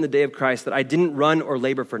boast in the day of Christ that I didn't run or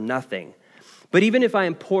labor for nothing. But even if I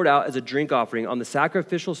am poured out as a drink offering on the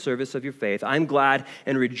sacrificial service of your faith, I'm glad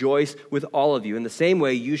and rejoice with all of you. In the same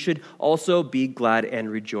way, you should also be glad and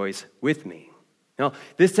rejoice with me. Now,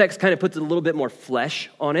 this text kind of puts a little bit more flesh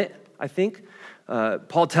on it, I think.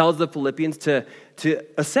 Paul tells the Philippians to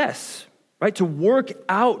assess, right? To work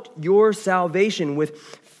out your salvation with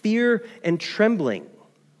fear and trembling.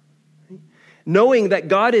 Knowing that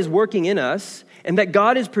God is working in us and that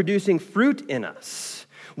God is producing fruit in us.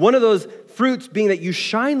 One of those fruits being that you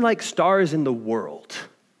shine like stars in the world.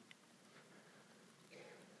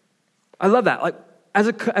 I love that. Like, as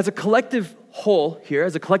a collective whole here,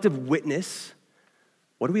 as a collective witness,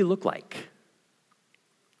 what do we look like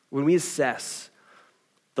when we assess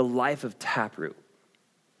the life of Taproot?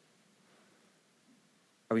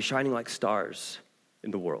 Are we shining like stars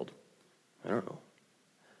in the world? I don't know.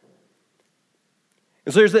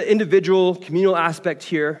 And so there's the individual, communal aspect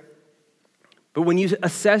here. But when you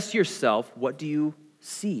assess yourself, what do you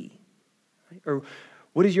see? Right? Or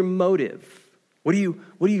what is your motive? What do you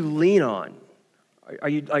lean on? Are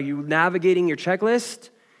you navigating your checklist?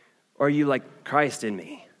 Or are you like, Christ in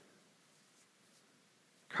me?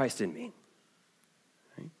 Christ in me.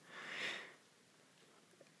 Right?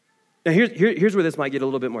 Now here's where this might get a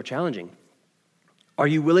little bit more challenging. Are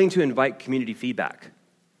you willing to invite community feedback?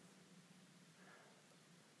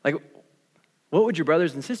 Like, what would your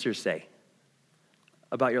brothers and sisters say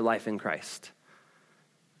about your life in Christ?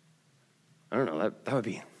 I don't know, that would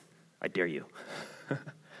be, I dare you.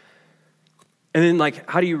 And then,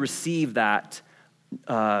 how do you receive that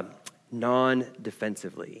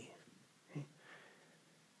non-defensively?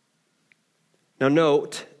 Now,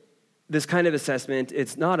 note, this kind of assessment,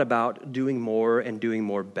 it's not about doing more and doing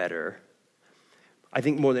more better. I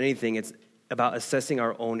think more than anything, it's about assessing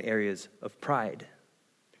our own areas of pride,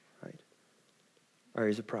 right?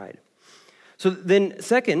 Areas of pride. So then,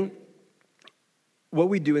 second, what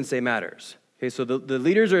we do and say matters. Okay, so the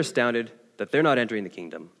leaders are astounded that they're not entering the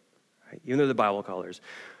kingdom, right? Even though they're Bible scholars.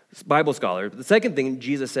 But the second thing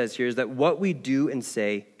Jesus says here is that what we do and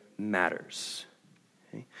say matters.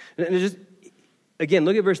 Okay? And just, again,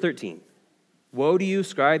 look at verse 13. Woe to you,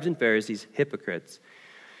 scribes and Pharisees, hypocrites!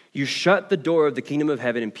 You shut the door of the kingdom of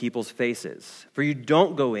heaven in people's faces, for you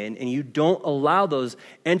don't go in, and you don't allow those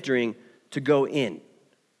entering to go in.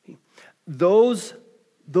 Those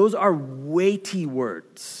are weighty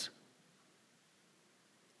words.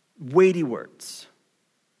 Weighty words.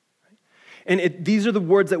 And these are the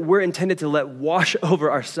words that we're intended to let wash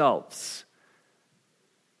over ourselves.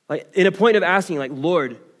 In a point of asking,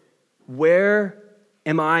 Lord, where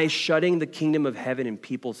am I shutting the kingdom of heaven in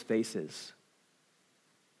people's faces?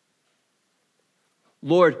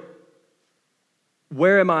 Lord,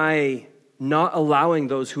 where am I not allowing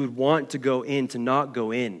those who would want to go in to not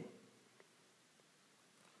go in?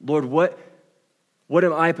 Lord, what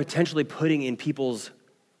am I potentially putting in people's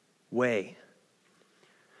way?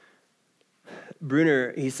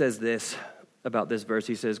 Bruner, he says this about this verse.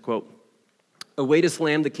 He says, quote, "A way to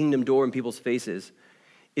slam the kingdom door in people's faces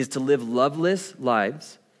is to live loveless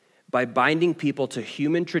lives by binding people to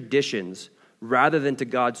human traditions rather than to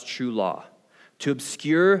God's true law, to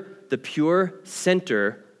obscure the pure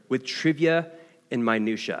center with trivia and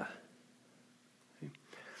minutia."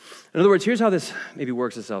 In other words, here's how this maybe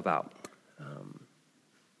works itself out.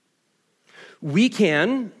 We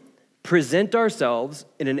can present ourselves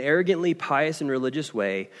in an arrogantly pious and religious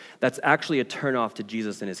way that's actually a turnoff to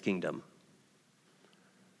Jesus and his kingdom.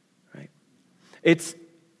 Right? I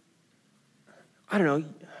don't know,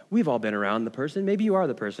 we've all been around the person. Maybe you are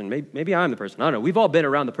the person. Maybe I'm the person. I don't know. We've all been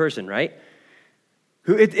around the person, right?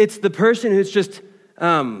 It's the person who's just,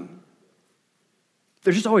 they're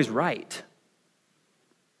just always right.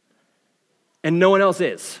 And no one else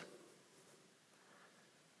is.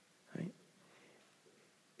 Right?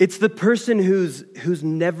 It's the person who's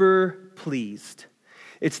never pleased.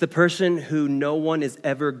 It's the person who no one is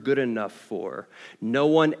ever good enough for. No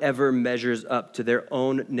one ever measures up to their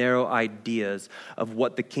own narrow ideas of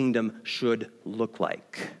what the kingdom should look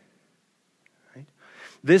like. Right?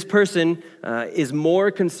 This person is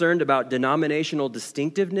more concerned about denominational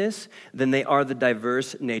distinctiveness than they are the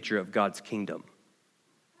diverse nature of God's kingdom.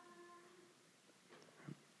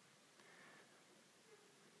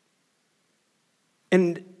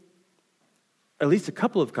 And at least a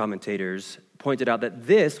couple of commentators pointed out that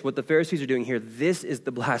what the Pharisees are doing here, this is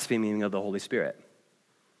the blaspheming of the Holy Spirit.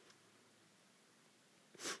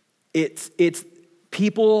 It's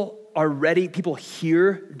people are ready, people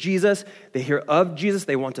hear Jesus, they hear of Jesus,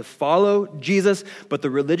 they want to follow Jesus, but the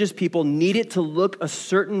religious people need it to look a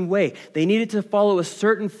certain way. They need it to follow a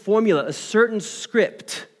certain formula, a certain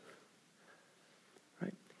script.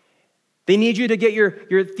 They need you to get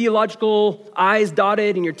your theological I's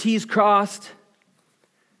dotted and your T's crossed.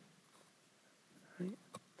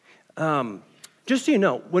 Just so you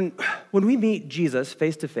know, when we meet Jesus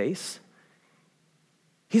face to face,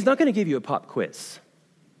 he's not going to give you a pop quiz.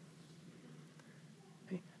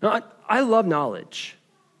 Now, I love knowledge.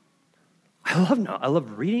 I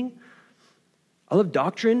love reading. I love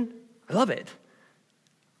doctrine. I love it.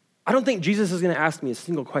 I don't think Jesus is going to ask me a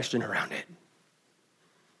single question around it,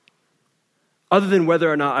 other than whether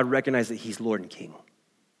or not I recognize that he's Lord and King.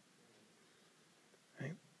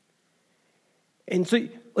 Right? And so,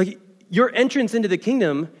 your entrance into the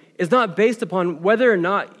kingdom is not based upon whether or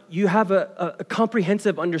not you have a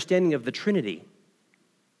comprehensive understanding of the Trinity.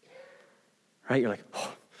 Right? You're like,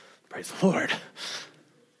 oh, praise the Lord.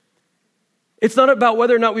 It's not about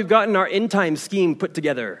whether or not we've gotten our end time scheme put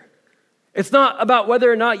together. It's not about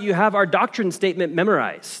whether or not you have our doctrine statement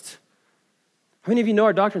memorized. How many of you know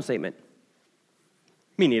our doctrine statement?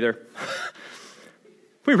 Me neither.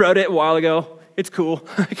 We wrote it a while ago. It's cool.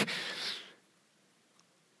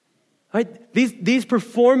 Right? These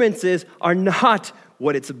performances are not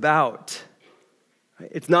what it's about.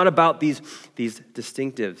 It's not about these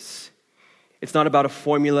distinctives. It's not about a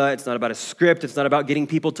formula. It's not about a script. It's not about getting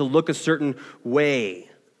people to look a certain way.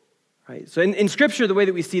 Right? So in Scripture, the way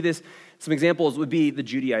that we see this, some examples would be the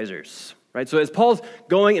Judaizers. Right? So as Paul's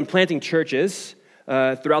going and planting churches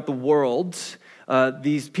throughout the world,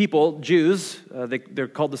 These people, Jews, they're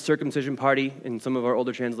called the circumcision party in some of our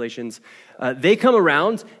older translations. They come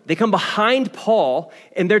around, they come behind Paul,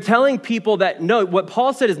 and they're telling people that, no, what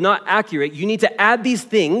Paul said is not accurate. You need to add these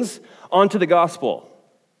things onto the gospel.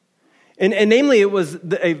 And namely, it was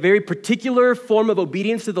a very particular form of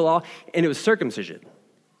obedience to the law, and it was circumcision.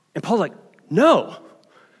 And Paul's like, no,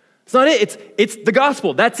 it's not it. It's the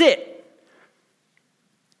gospel. That's it.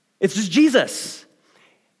 It's just Jesus.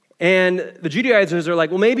 And the Judaizers are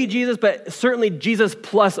like, well, maybe Jesus, but certainly Jesus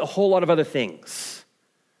plus a whole lot of other things.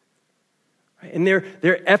 And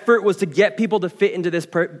their effort was to get people to fit into this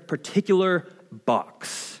particular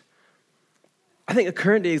box. I think a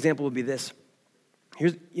current day example would be this.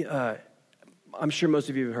 Here's, I'm sure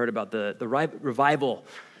most of you have heard about the revival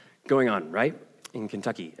going on, right, in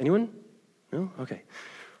Kentucky. Anyone? No? Okay.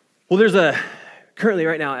 Well, there's currently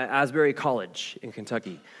right now at Asbury College in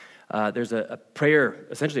Kentucky, there's a prayer,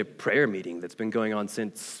 essentially a prayer meeting that's been going on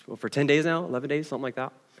for 10 days now, 11 days, something like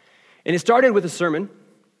that. And it started with a sermon.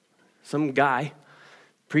 Some guy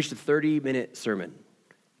preached a 30-minute sermon.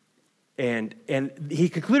 And he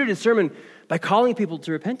concluded his sermon by calling people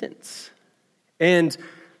to repentance. And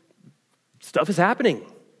stuff is happening.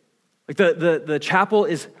 Like the chapel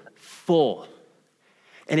is full.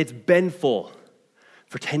 And it's been full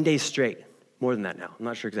for 10 days straight. More than that now. I'm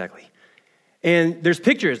not sure exactly. And there's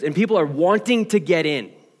pictures, and people are wanting to get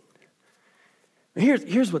in.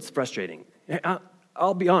 Here's what's frustrating.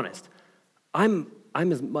 I'll be honest. I'm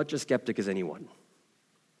as much a skeptic as anyone.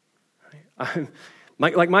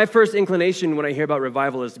 My first inclination when I hear about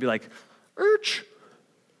revival is to be like,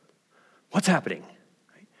 what's happening?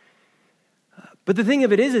 But the thing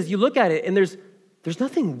of it is you look at it, and there's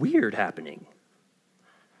nothing weird happening.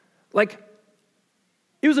 Like,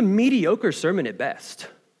 it was a mediocre sermon at best.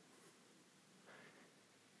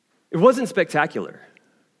 It wasn't spectacular.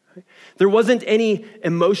 There wasn't any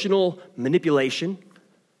emotional manipulation.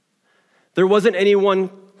 There wasn't anyone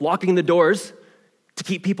locking the doors to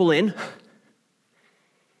keep people in.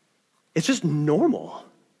 It's just normal.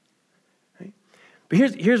 Right? But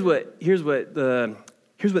here's what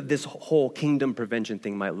this whole kingdom prevention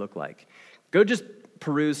thing might look like. Go just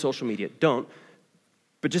peruse social media. Don't,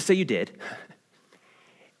 but just say you did.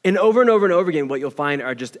 And over again, what you'll find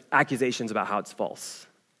are just accusations about how it's false.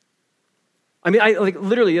 I mean,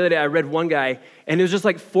 literally the other day I read one guy, and it was just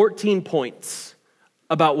like 14 points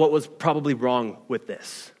about what was probably wrong with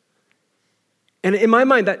this. And in my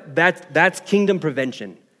mind, that's kingdom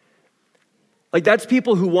prevention. Like, that's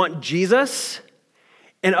people who want Jesus,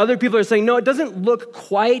 and other people are saying, no, it doesn't look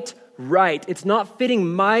quite right. It's not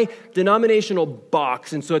fitting my denominational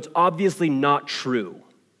box, and so it's obviously not true.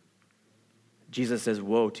 Jesus says,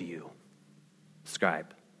 woe to you,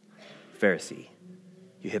 scribe, Pharisee,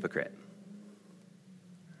 you hypocrite.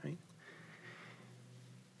 Right?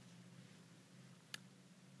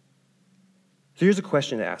 So here's a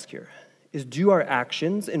question to ask here. Do our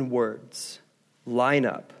actions and words line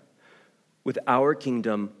up with our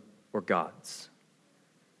kingdom or God's?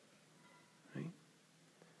 Right?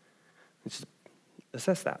 Let's just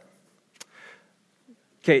assess that.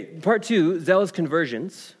 Okay, part 2, zealous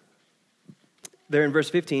conversions. There in verse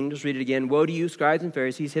 15, just read it again. Woe to you, scribes and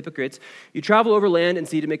Pharisees, hypocrites. You travel over land and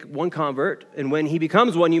sea to make one convert, and when he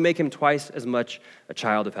becomes one, you make him twice as much a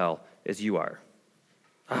child of hell as you are.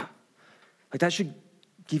 Like, that should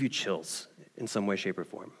give you chills in some way, shape, or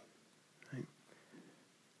form. Right?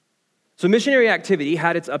 So missionary activity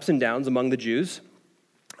had its ups and downs among the Jews.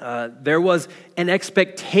 There was an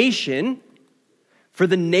expectation for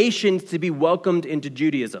the nations to be welcomed into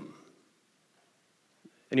Judaism.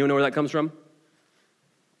 Anyone know where that comes from?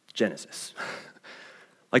 Genesis.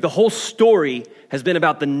 Like, the whole story has been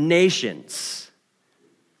about the nations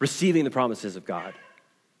receiving the promises of God,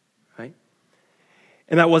 right?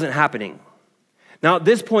 And that wasn't happening. Now, at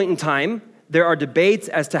this point in time, there are debates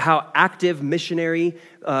as to how active missionary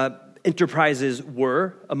enterprises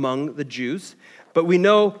were among the Jews, but we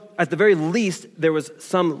know at the very least there was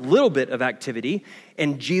some little bit of activity,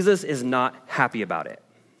 and Jesus is not happy about it.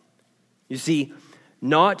 You see,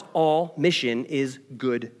 not all mission is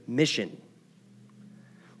good mission.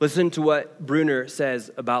 Listen to what Bruner says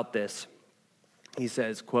about this. He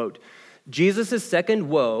says, quote, Jesus' second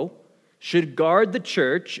woe should guard the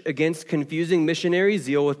church against confusing missionary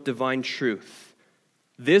zeal with divine truth.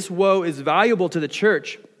 This woe is valuable to the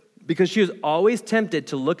church because she is always tempted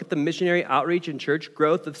to look at the missionary outreach and church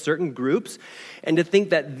growth of certain groups and to think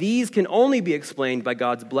that these can only be explained by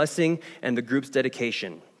God's blessing and the group's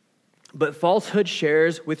dedication. But falsehood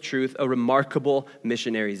shares with truth a remarkable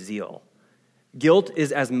missionary zeal. Guilt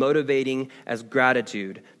is as motivating as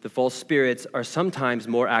gratitude. The false spirits are sometimes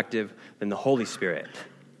more active than the Holy Spirit.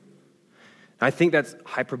 I think that's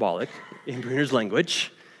hyperbolic in Bruner's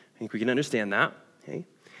language. I think we can understand that. Okay?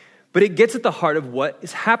 But it gets at the heart of what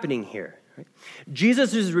is happening here. Right?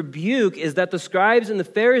 Jesus' rebuke is that the scribes and the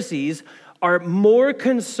Pharisees are more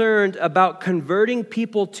concerned about converting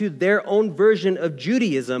people to their own version of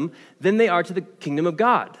Judaism than they are to the kingdom of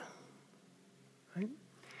God. Right?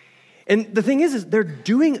 And the thing is they're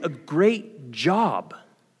doing a great job.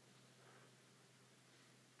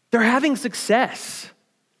 They're having success.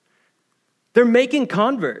 They're making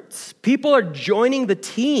converts. People are joining the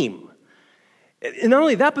team. And not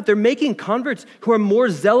only that, but they're making converts who are more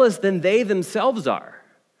zealous than they themselves are.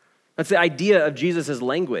 That's the idea of Jesus'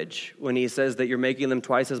 language when he says that you're making them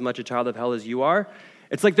twice as much a child of hell as you are.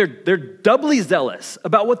 It's like they're doubly zealous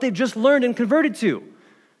about what they've just learned and converted to.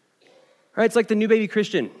 Right? It's like the new baby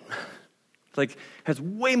Christian. It's like has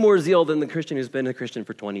way more zeal than the Christian who's been a Christian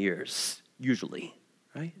for 20 years, usually.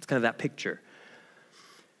 Right? It's kind of that picture.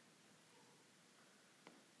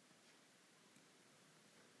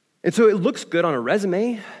 And so it looks good on a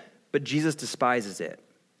resume, but Jesus despises it.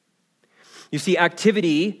 You see,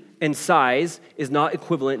 activity and size is not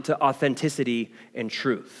equivalent to authenticity and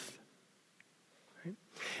truth. Right?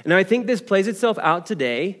 And I think this plays itself out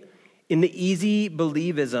today in the easy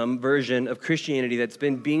believism version of Christianity that's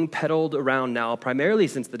been being peddled around now, primarily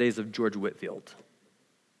since the days of George Whitefield.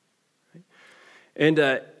 Right? And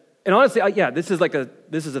honestly, this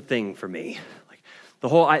is a thing for me. Like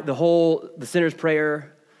the sinner's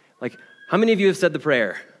prayer. Like, how many of you have said the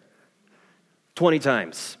prayer? 20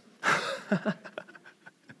 times.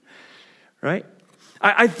 Right?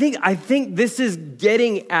 I think this is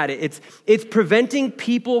getting at it. It's preventing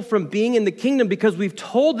people from being in the kingdom because we've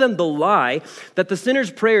told them the lie that the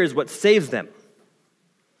sinner's prayer is what saves them.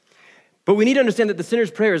 But we need to understand that the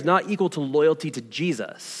sinner's prayer is not equal to loyalty to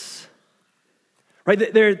Jesus. Right?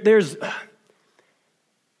 The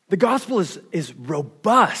gospel is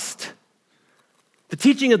robust. The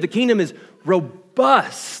teaching of the kingdom is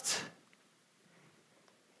robust.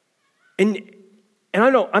 And I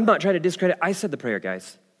know, I'm not trying to discredit, I said the prayer,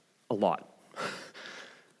 guys, a lot.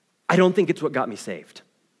 I don't think it's what got me saved.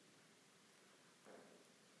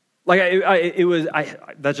 Like,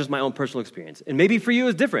 that's just my own personal experience. And maybe for you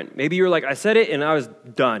it's different. Maybe you were like, I said it and I was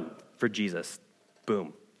done for Jesus.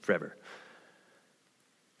 Boom, forever.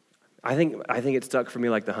 I think it stuck for me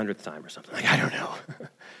like the 100th time or something. Like, I don't know.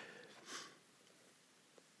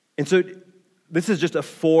 And so this is just a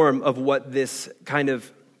form of what this kind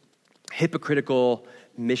of hypocritical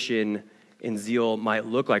mission and zeal might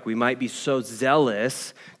look like. We might be so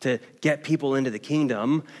zealous to get people into the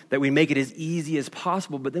kingdom that we make it as easy as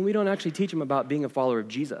possible, but then we don't actually teach them about being a follower of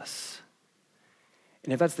Jesus.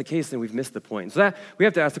 And if that's the case, then we've missed the point. So we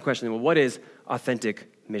have to ask the question, well, what is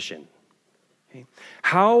authentic mission? Okay.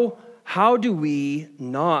 How do we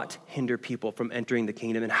not hinder people from entering the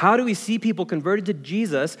kingdom? And how do we see people converted to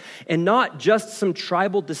Jesus and not just some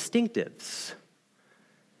tribal distinctives?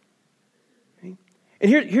 Okay. And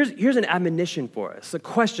here's an admonition for us, a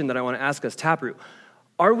question that I want to ask us, Taproot.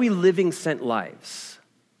 Are we living sent lives?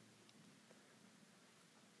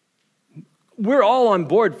 We're all on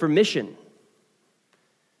board for mission.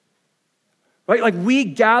 Right? Like we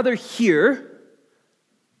gather here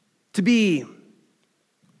to be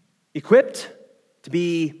equipped, to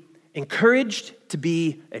be encouraged, to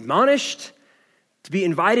be admonished, to be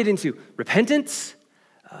invited into repentance,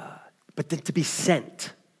 but then to be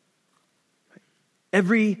sent.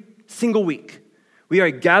 Every single week, we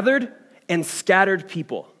are gathered and scattered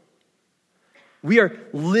people. We are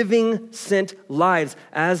living sent lives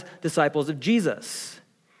as disciples of Jesus.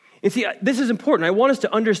 And see, this is important. I want us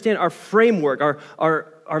to understand our framework,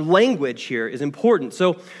 our language here is important.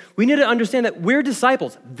 So we need to understand that we're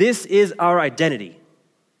disciples. This is our identity.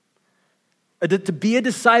 To be a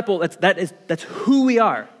disciple, that's who we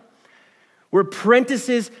are. We're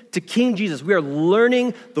apprentices to King Jesus. We are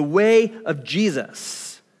learning the way of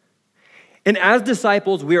Jesus. And as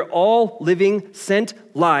disciples, we are all living sent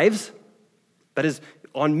lives, that is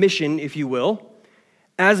on mission, if you will,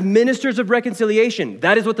 as ministers of reconciliation.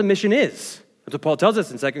 That is what the mission is. That's what Paul tells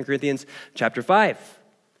us in 2 Corinthians chapter 5.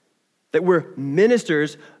 That we're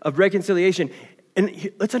ministers of reconciliation.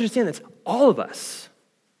 And let's understand that's all of us.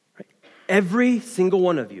 Right? Every single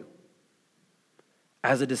one of you,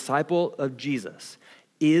 as a disciple of Jesus,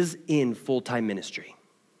 is in full-time ministry.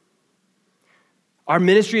 Our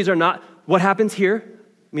ministries are not what happens here.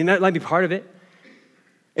 I mean, that might be part of it.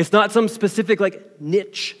 It's not some specific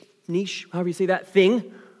niche, however you say that,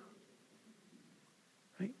 thing.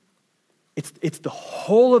 Right? It's the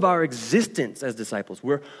whole of our existence as disciples.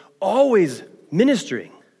 We're always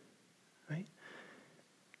ministering, right?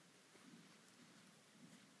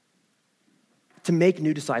 To make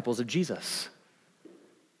new disciples of Jesus,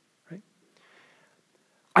 right?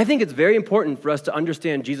 I think it's very important for us to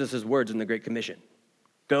understand Jesus' words in the Great Commission.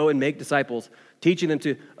 Go and make disciples, teaching them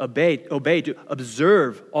to obey, to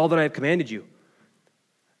observe all that I have commanded you.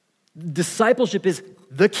 Discipleship is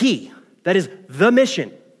the key. That is the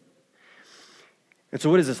mission. And so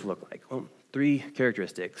what does this look like? Well, 3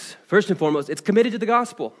 characteristics. First and foremost, it's committed to the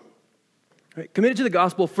gospel. Right? Committed to the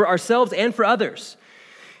gospel for ourselves and for others.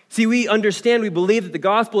 See, we believe that the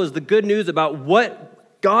gospel is the good news about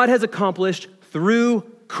what God has accomplished through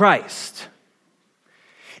Christ.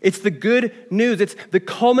 It's the good news. It's the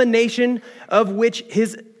culmination of which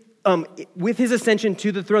with his ascension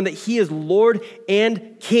to the throne, that he is Lord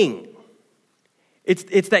and King.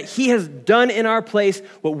 It's that he has done in our place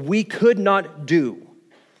what we could not do.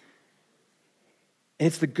 And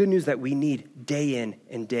it's the good news that we need day in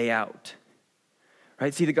and day out.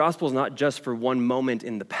 Right? See, the gospel is not just for one moment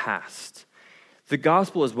in the past. The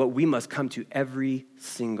gospel is what we must come to every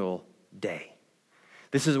single day.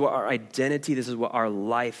 This is what our identity, this is what our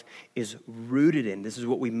life is rooted in. This is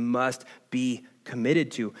what we must be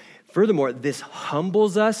committed to. Furthermore, this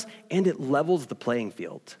humbles us and it levels the playing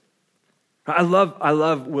field. I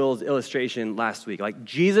love Will's illustration last week. Like,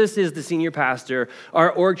 Jesus is the senior pastor.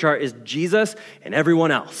 Our org chart is Jesus and everyone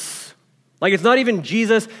else. Like, it's not even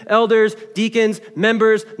Jesus, elders, deacons,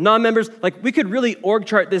 members, non-members. Like, we could really org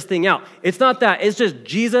chart this thing out. It's not that. It's just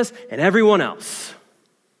Jesus and everyone else.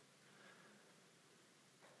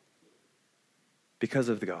 Because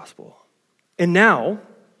of the gospel. And now,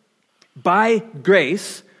 by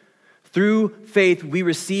grace, through faith, we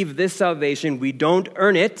receive this salvation. We don't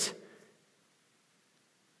earn it.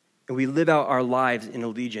 And we live out our lives in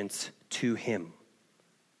allegiance to him.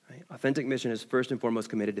 Right? Authentic mission is first and foremost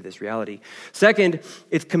committed to this reality. Second,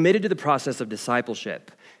 it's committed to the process of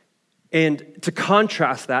discipleship. And to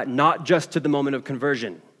contrast that, not just to the moment of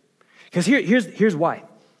conversion. Because here's why.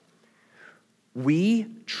 We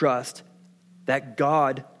trust that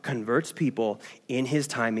God converts people in his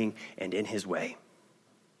timing and in his way.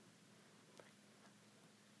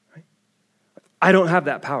 Right? I don't have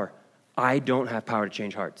that power. I don't have power to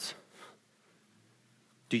change hearts.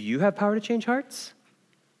 Do you have power to change hearts?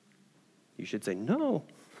 You should say no.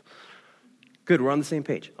 Good, we're on the same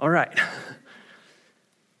page. All right.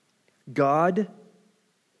 God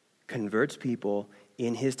converts people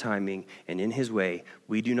in his timing and in his way.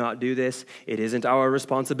 We do not do this. It isn't our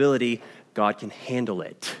responsibility. God can handle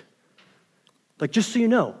it. Like, just so you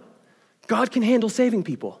know, God can handle saving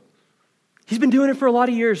people. He's been doing it for a lot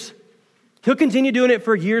of years. He'll continue doing it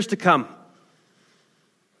for years to come.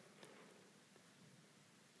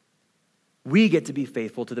 We get to be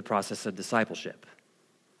faithful to the process of discipleship,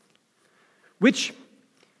 which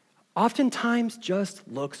oftentimes just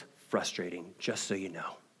looks frustrating, just so you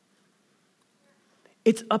know.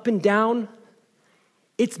 It's up and down.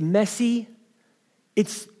 It's messy.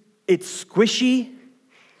 It's squishy.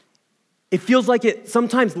 It feels like it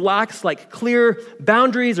sometimes lacks like clear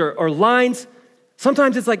boundaries or lines.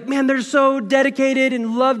 Sometimes it's like, man, they're so dedicated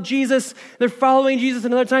and love Jesus. They're following Jesus.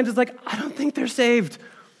 And other times it's like, I don't think they're saved.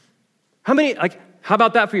 How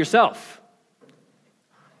about that for yourself?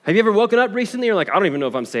 Have you ever woken up recently and you're like, I don't even know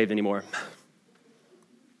if I'm saved anymore?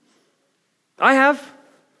 I have.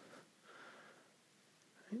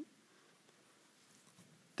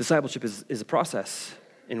 Discipleship is a process,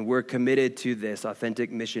 and we're committed to this.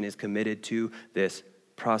 Authentic mission is committed to this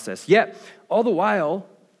process. Yet, all the while,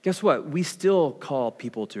 guess what? We still call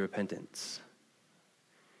people to repentance.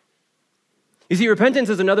 You see, repentance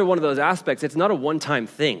is another one of those aspects. It's not a one-time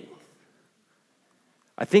thing.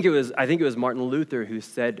 I think it was Martin Luther who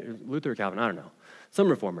said, Luther or Calvin, I don't know, some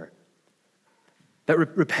reformer, that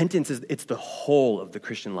repentance it's the whole of the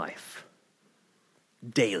Christian life.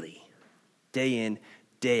 Daily, day in,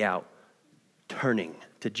 day out, turning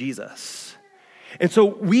to Jesus. And so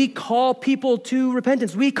we call people to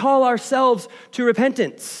repentance. We call ourselves to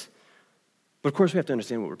repentance. But of course we have to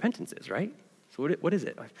understand what repentance is, right? So what is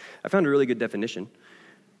it? I found a really good definition.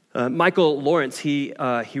 Michael Lawrence, he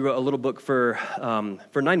wrote a little book for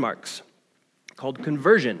 9 marks called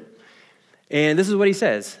Conversion. And this is what he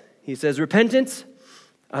says. He says, repentance,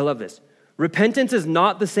 I love this. Repentance is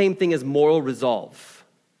not the same thing as moral resolve.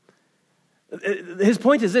 His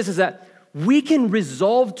point is this, is that we can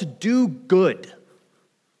resolve to do good.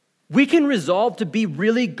 We can resolve to be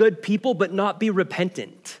really good people, but not be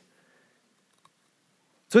repentant.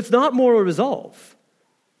 So it's not moral resolve.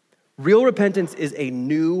 Real repentance is a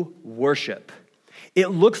new worship. It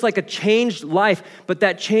looks like a changed life, but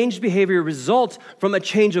that changed behavior results from a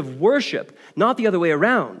change of worship, not the other way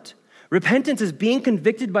around. Repentance is being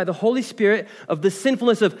convicted by the Holy Spirit of the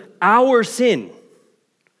sinfulness of our sin,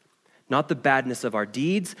 not the badness of our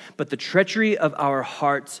deeds, but the treachery of our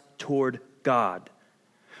hearts toward God.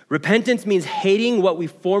 Repentance means hating what we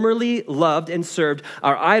formerly loved and served,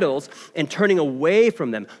 our idols, and turning away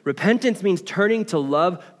from them. Repentance means turning to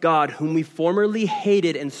love God, whom we formerly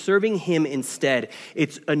hated, and serving him instead.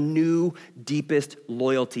 It's a new, deepest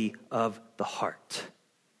loyalty of the heart.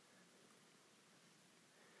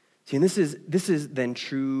 See, and this is then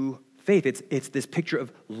true faith. It's this picture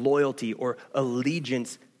of loyalty or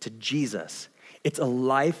allegiance to Jesus. It's a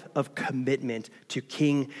life of commitment to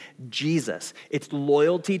King Jesus. It's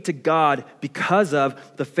loyalty to God because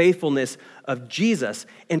of the faithfulness of Jesus.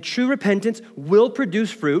 And true repentance will produce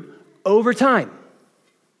fruit over time.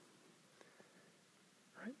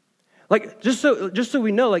 Right? Like, just so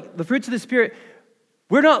we know, like the fruits of the Spirit,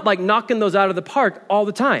 we're not like knocking those out of the park all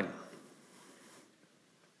the time.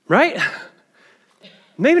 Right?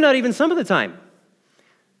 Maybe not even some of the time.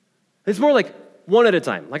 It's more like one at a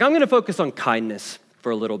time. Like, I'm going to focus on kindness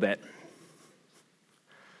for a little bit.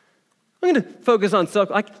 I'm going to focus on self.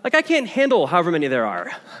 Like I can't handle however many there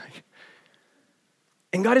are.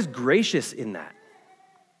 And God is gracious in that.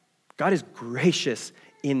 God is gracious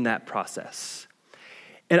in that process.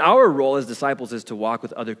 And our role as disciples is to walk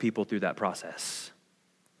with other people through that process.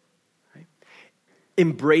 Right?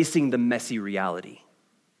 Embracing the messy reality.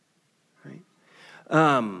 Right?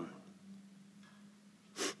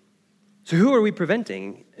 So who are we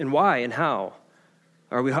preventing, and why, and how?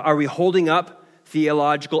 Are we holding up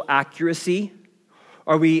theological accuracy?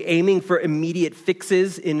 Are we aiming for immediate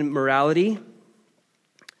fixes in morality?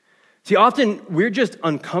 See, often we're just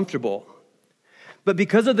uncomfortable. But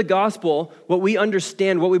because of the gospel, what we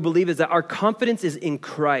understand, what we believe is that our confidence is in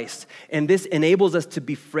Christ, and this enables us to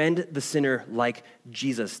befriend the sinner like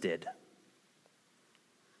Jesus did.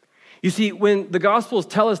 You see, when the Gospels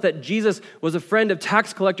tell us that Jesus was a friend of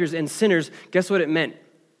tax collectors and sinners, guess what it meant?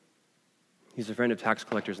 He's a friend of tax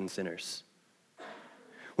collectors and sinners.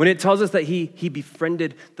 When it tells us that he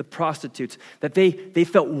befriended the prostitutes, that they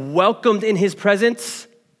felt welcomed in his presence,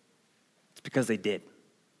 it's because they did.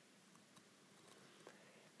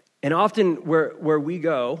 And often where we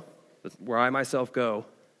go, where I myself go,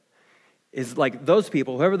 is like those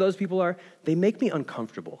people, whoever those people are, they make me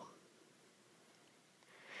uncomfortable.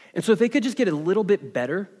 And so if they could just get a little bit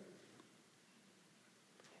better,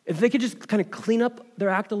 if they could just kind of clean up their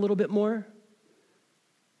act a little bit more,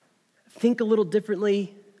 think a little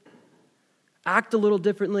differently, act a little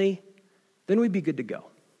differently, then we'd be good to go.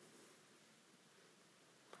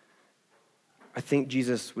 I think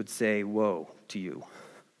Jesus would say, woe to you.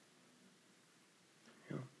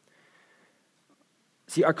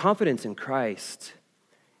 See, our confidence in Christ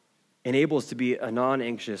enables us to be a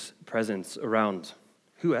non-anxious presence around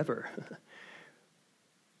whoever.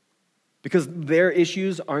 Because their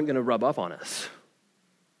issues aren't going to rub off on us.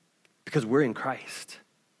 Because we're in Christ.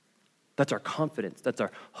 That's our confidence. That's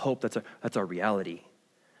our hope. That's our reality.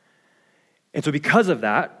 And so because of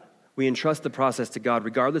that, we entrust the process to God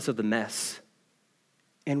regardless of the mess.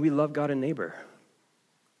 And we love God and neighbor.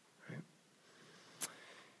 Right?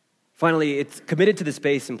 Finally, it's committed to the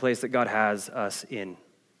space and place that God has us in.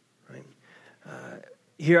 Right?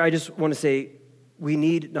 Here I just want to say, we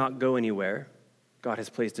need not go anywhere. God has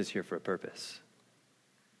placed us here for a purpose.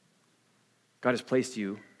 God has placed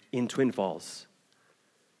you in Twin Falls,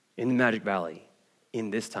 in the Magic Valley,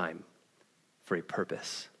 in this time, for a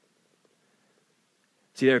purpose.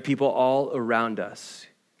 See, there are people all around us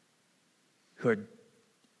who are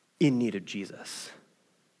in need of Jesus.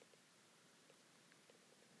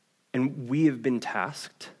 And we have been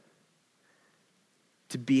tasked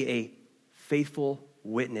to be a faithful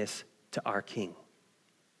witness to our King.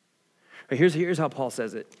 Here's how Paul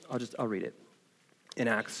says it. I'll read it. In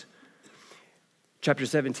Acts chapter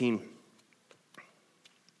 17,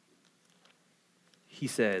 he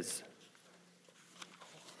says,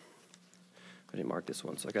 I didn't mark this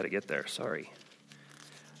one, so I got to get there. Sorry.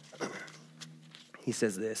 He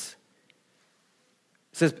says this.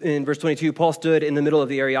 It says in verse 22, Paul stood in the middle of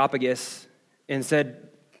the Areopagus and said,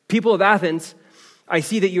 "People of Athens, I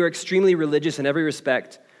see that you are extremely religious in every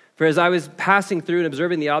respect. For as I was passing through and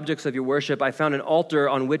observing the objects of your worship, I found an altar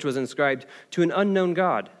on which was inscribed, 'To an unknown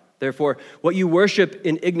God.' Therefore, what you worship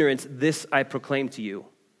in ignorance, this I proclaim to you.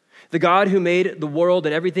 The God who made the world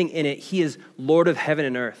and everything in it, he is Lord of heaven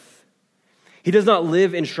and earth. He does not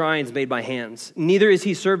live in shrines made by hands. Neither is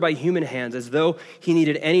he served by human hands as though he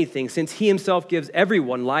needed anything, since he himself gives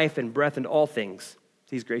everyone life and breath and all things.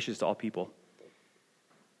 He's gracious to all people.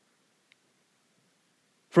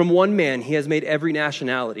 From one man, he has made every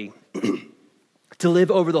nationality to live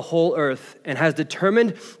over the whole earth and has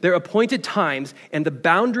determined their appointed times and the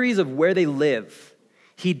boundaries of where they live.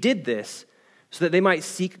 He did this so that they might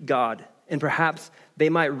seek God and perhaps they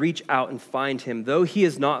might reach out and find him, though he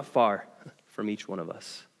is not far from each one of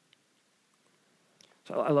us.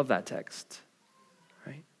 So I love that text,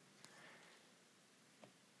 right?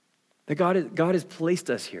 That God has placed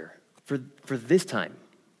us here for this time,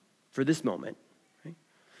 for this moment. Right?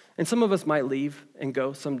 And some of us might leave and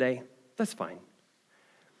go someday. That's fine.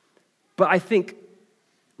 But I think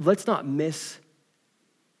let's not miss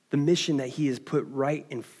the mission that he has put right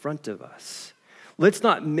in front of us. Let's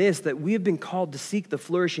not miss that we have been called to seek the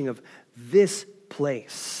flourishing of this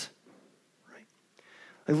place. Right?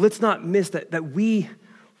 Like, let's not miss that we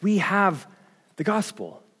have the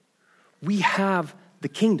gospel. We have the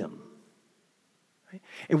kingdom. Right?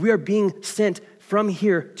 And we are being sent from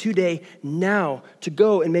here today, now, to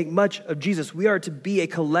go and make much of Jesus. We are to be a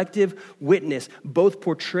collective witness, both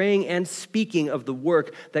portraying and speaking of the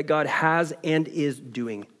work that God has and is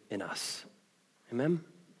doing in us. Amen?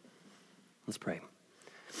 Let's pray.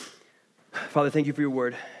 Father, thank you for your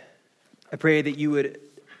word. I pray that you would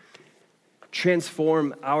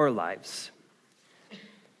transform our lives,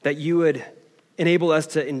 that you would enable us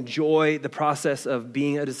to enjoy the process of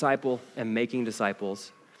being a disciple and making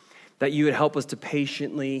disciples, that you would help us to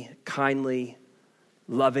patiently, kindly,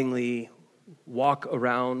 lovingly walk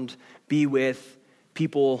around, be with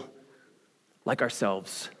people like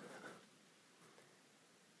ourselves,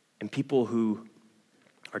 and people who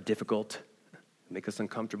are difficult, make us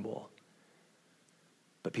uncomfortable,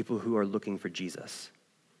 but people who are looking for Jesus.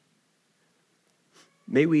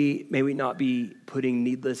 May we not be putting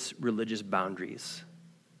needless religious boundaries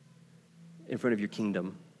in front of your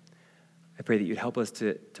kingdom. I pray that you'd help us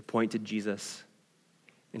to point to Jesus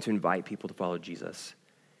and to invite people to follow Jesus.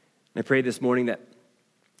 And I pray this morning that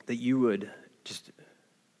you would just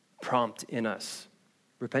prompt in us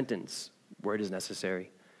repentance where it is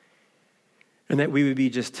necessary. And that we would be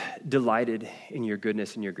just delighted in your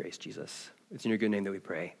goodness and your grace, Jesus. It's in your good name that we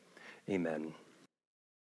pray. Amen.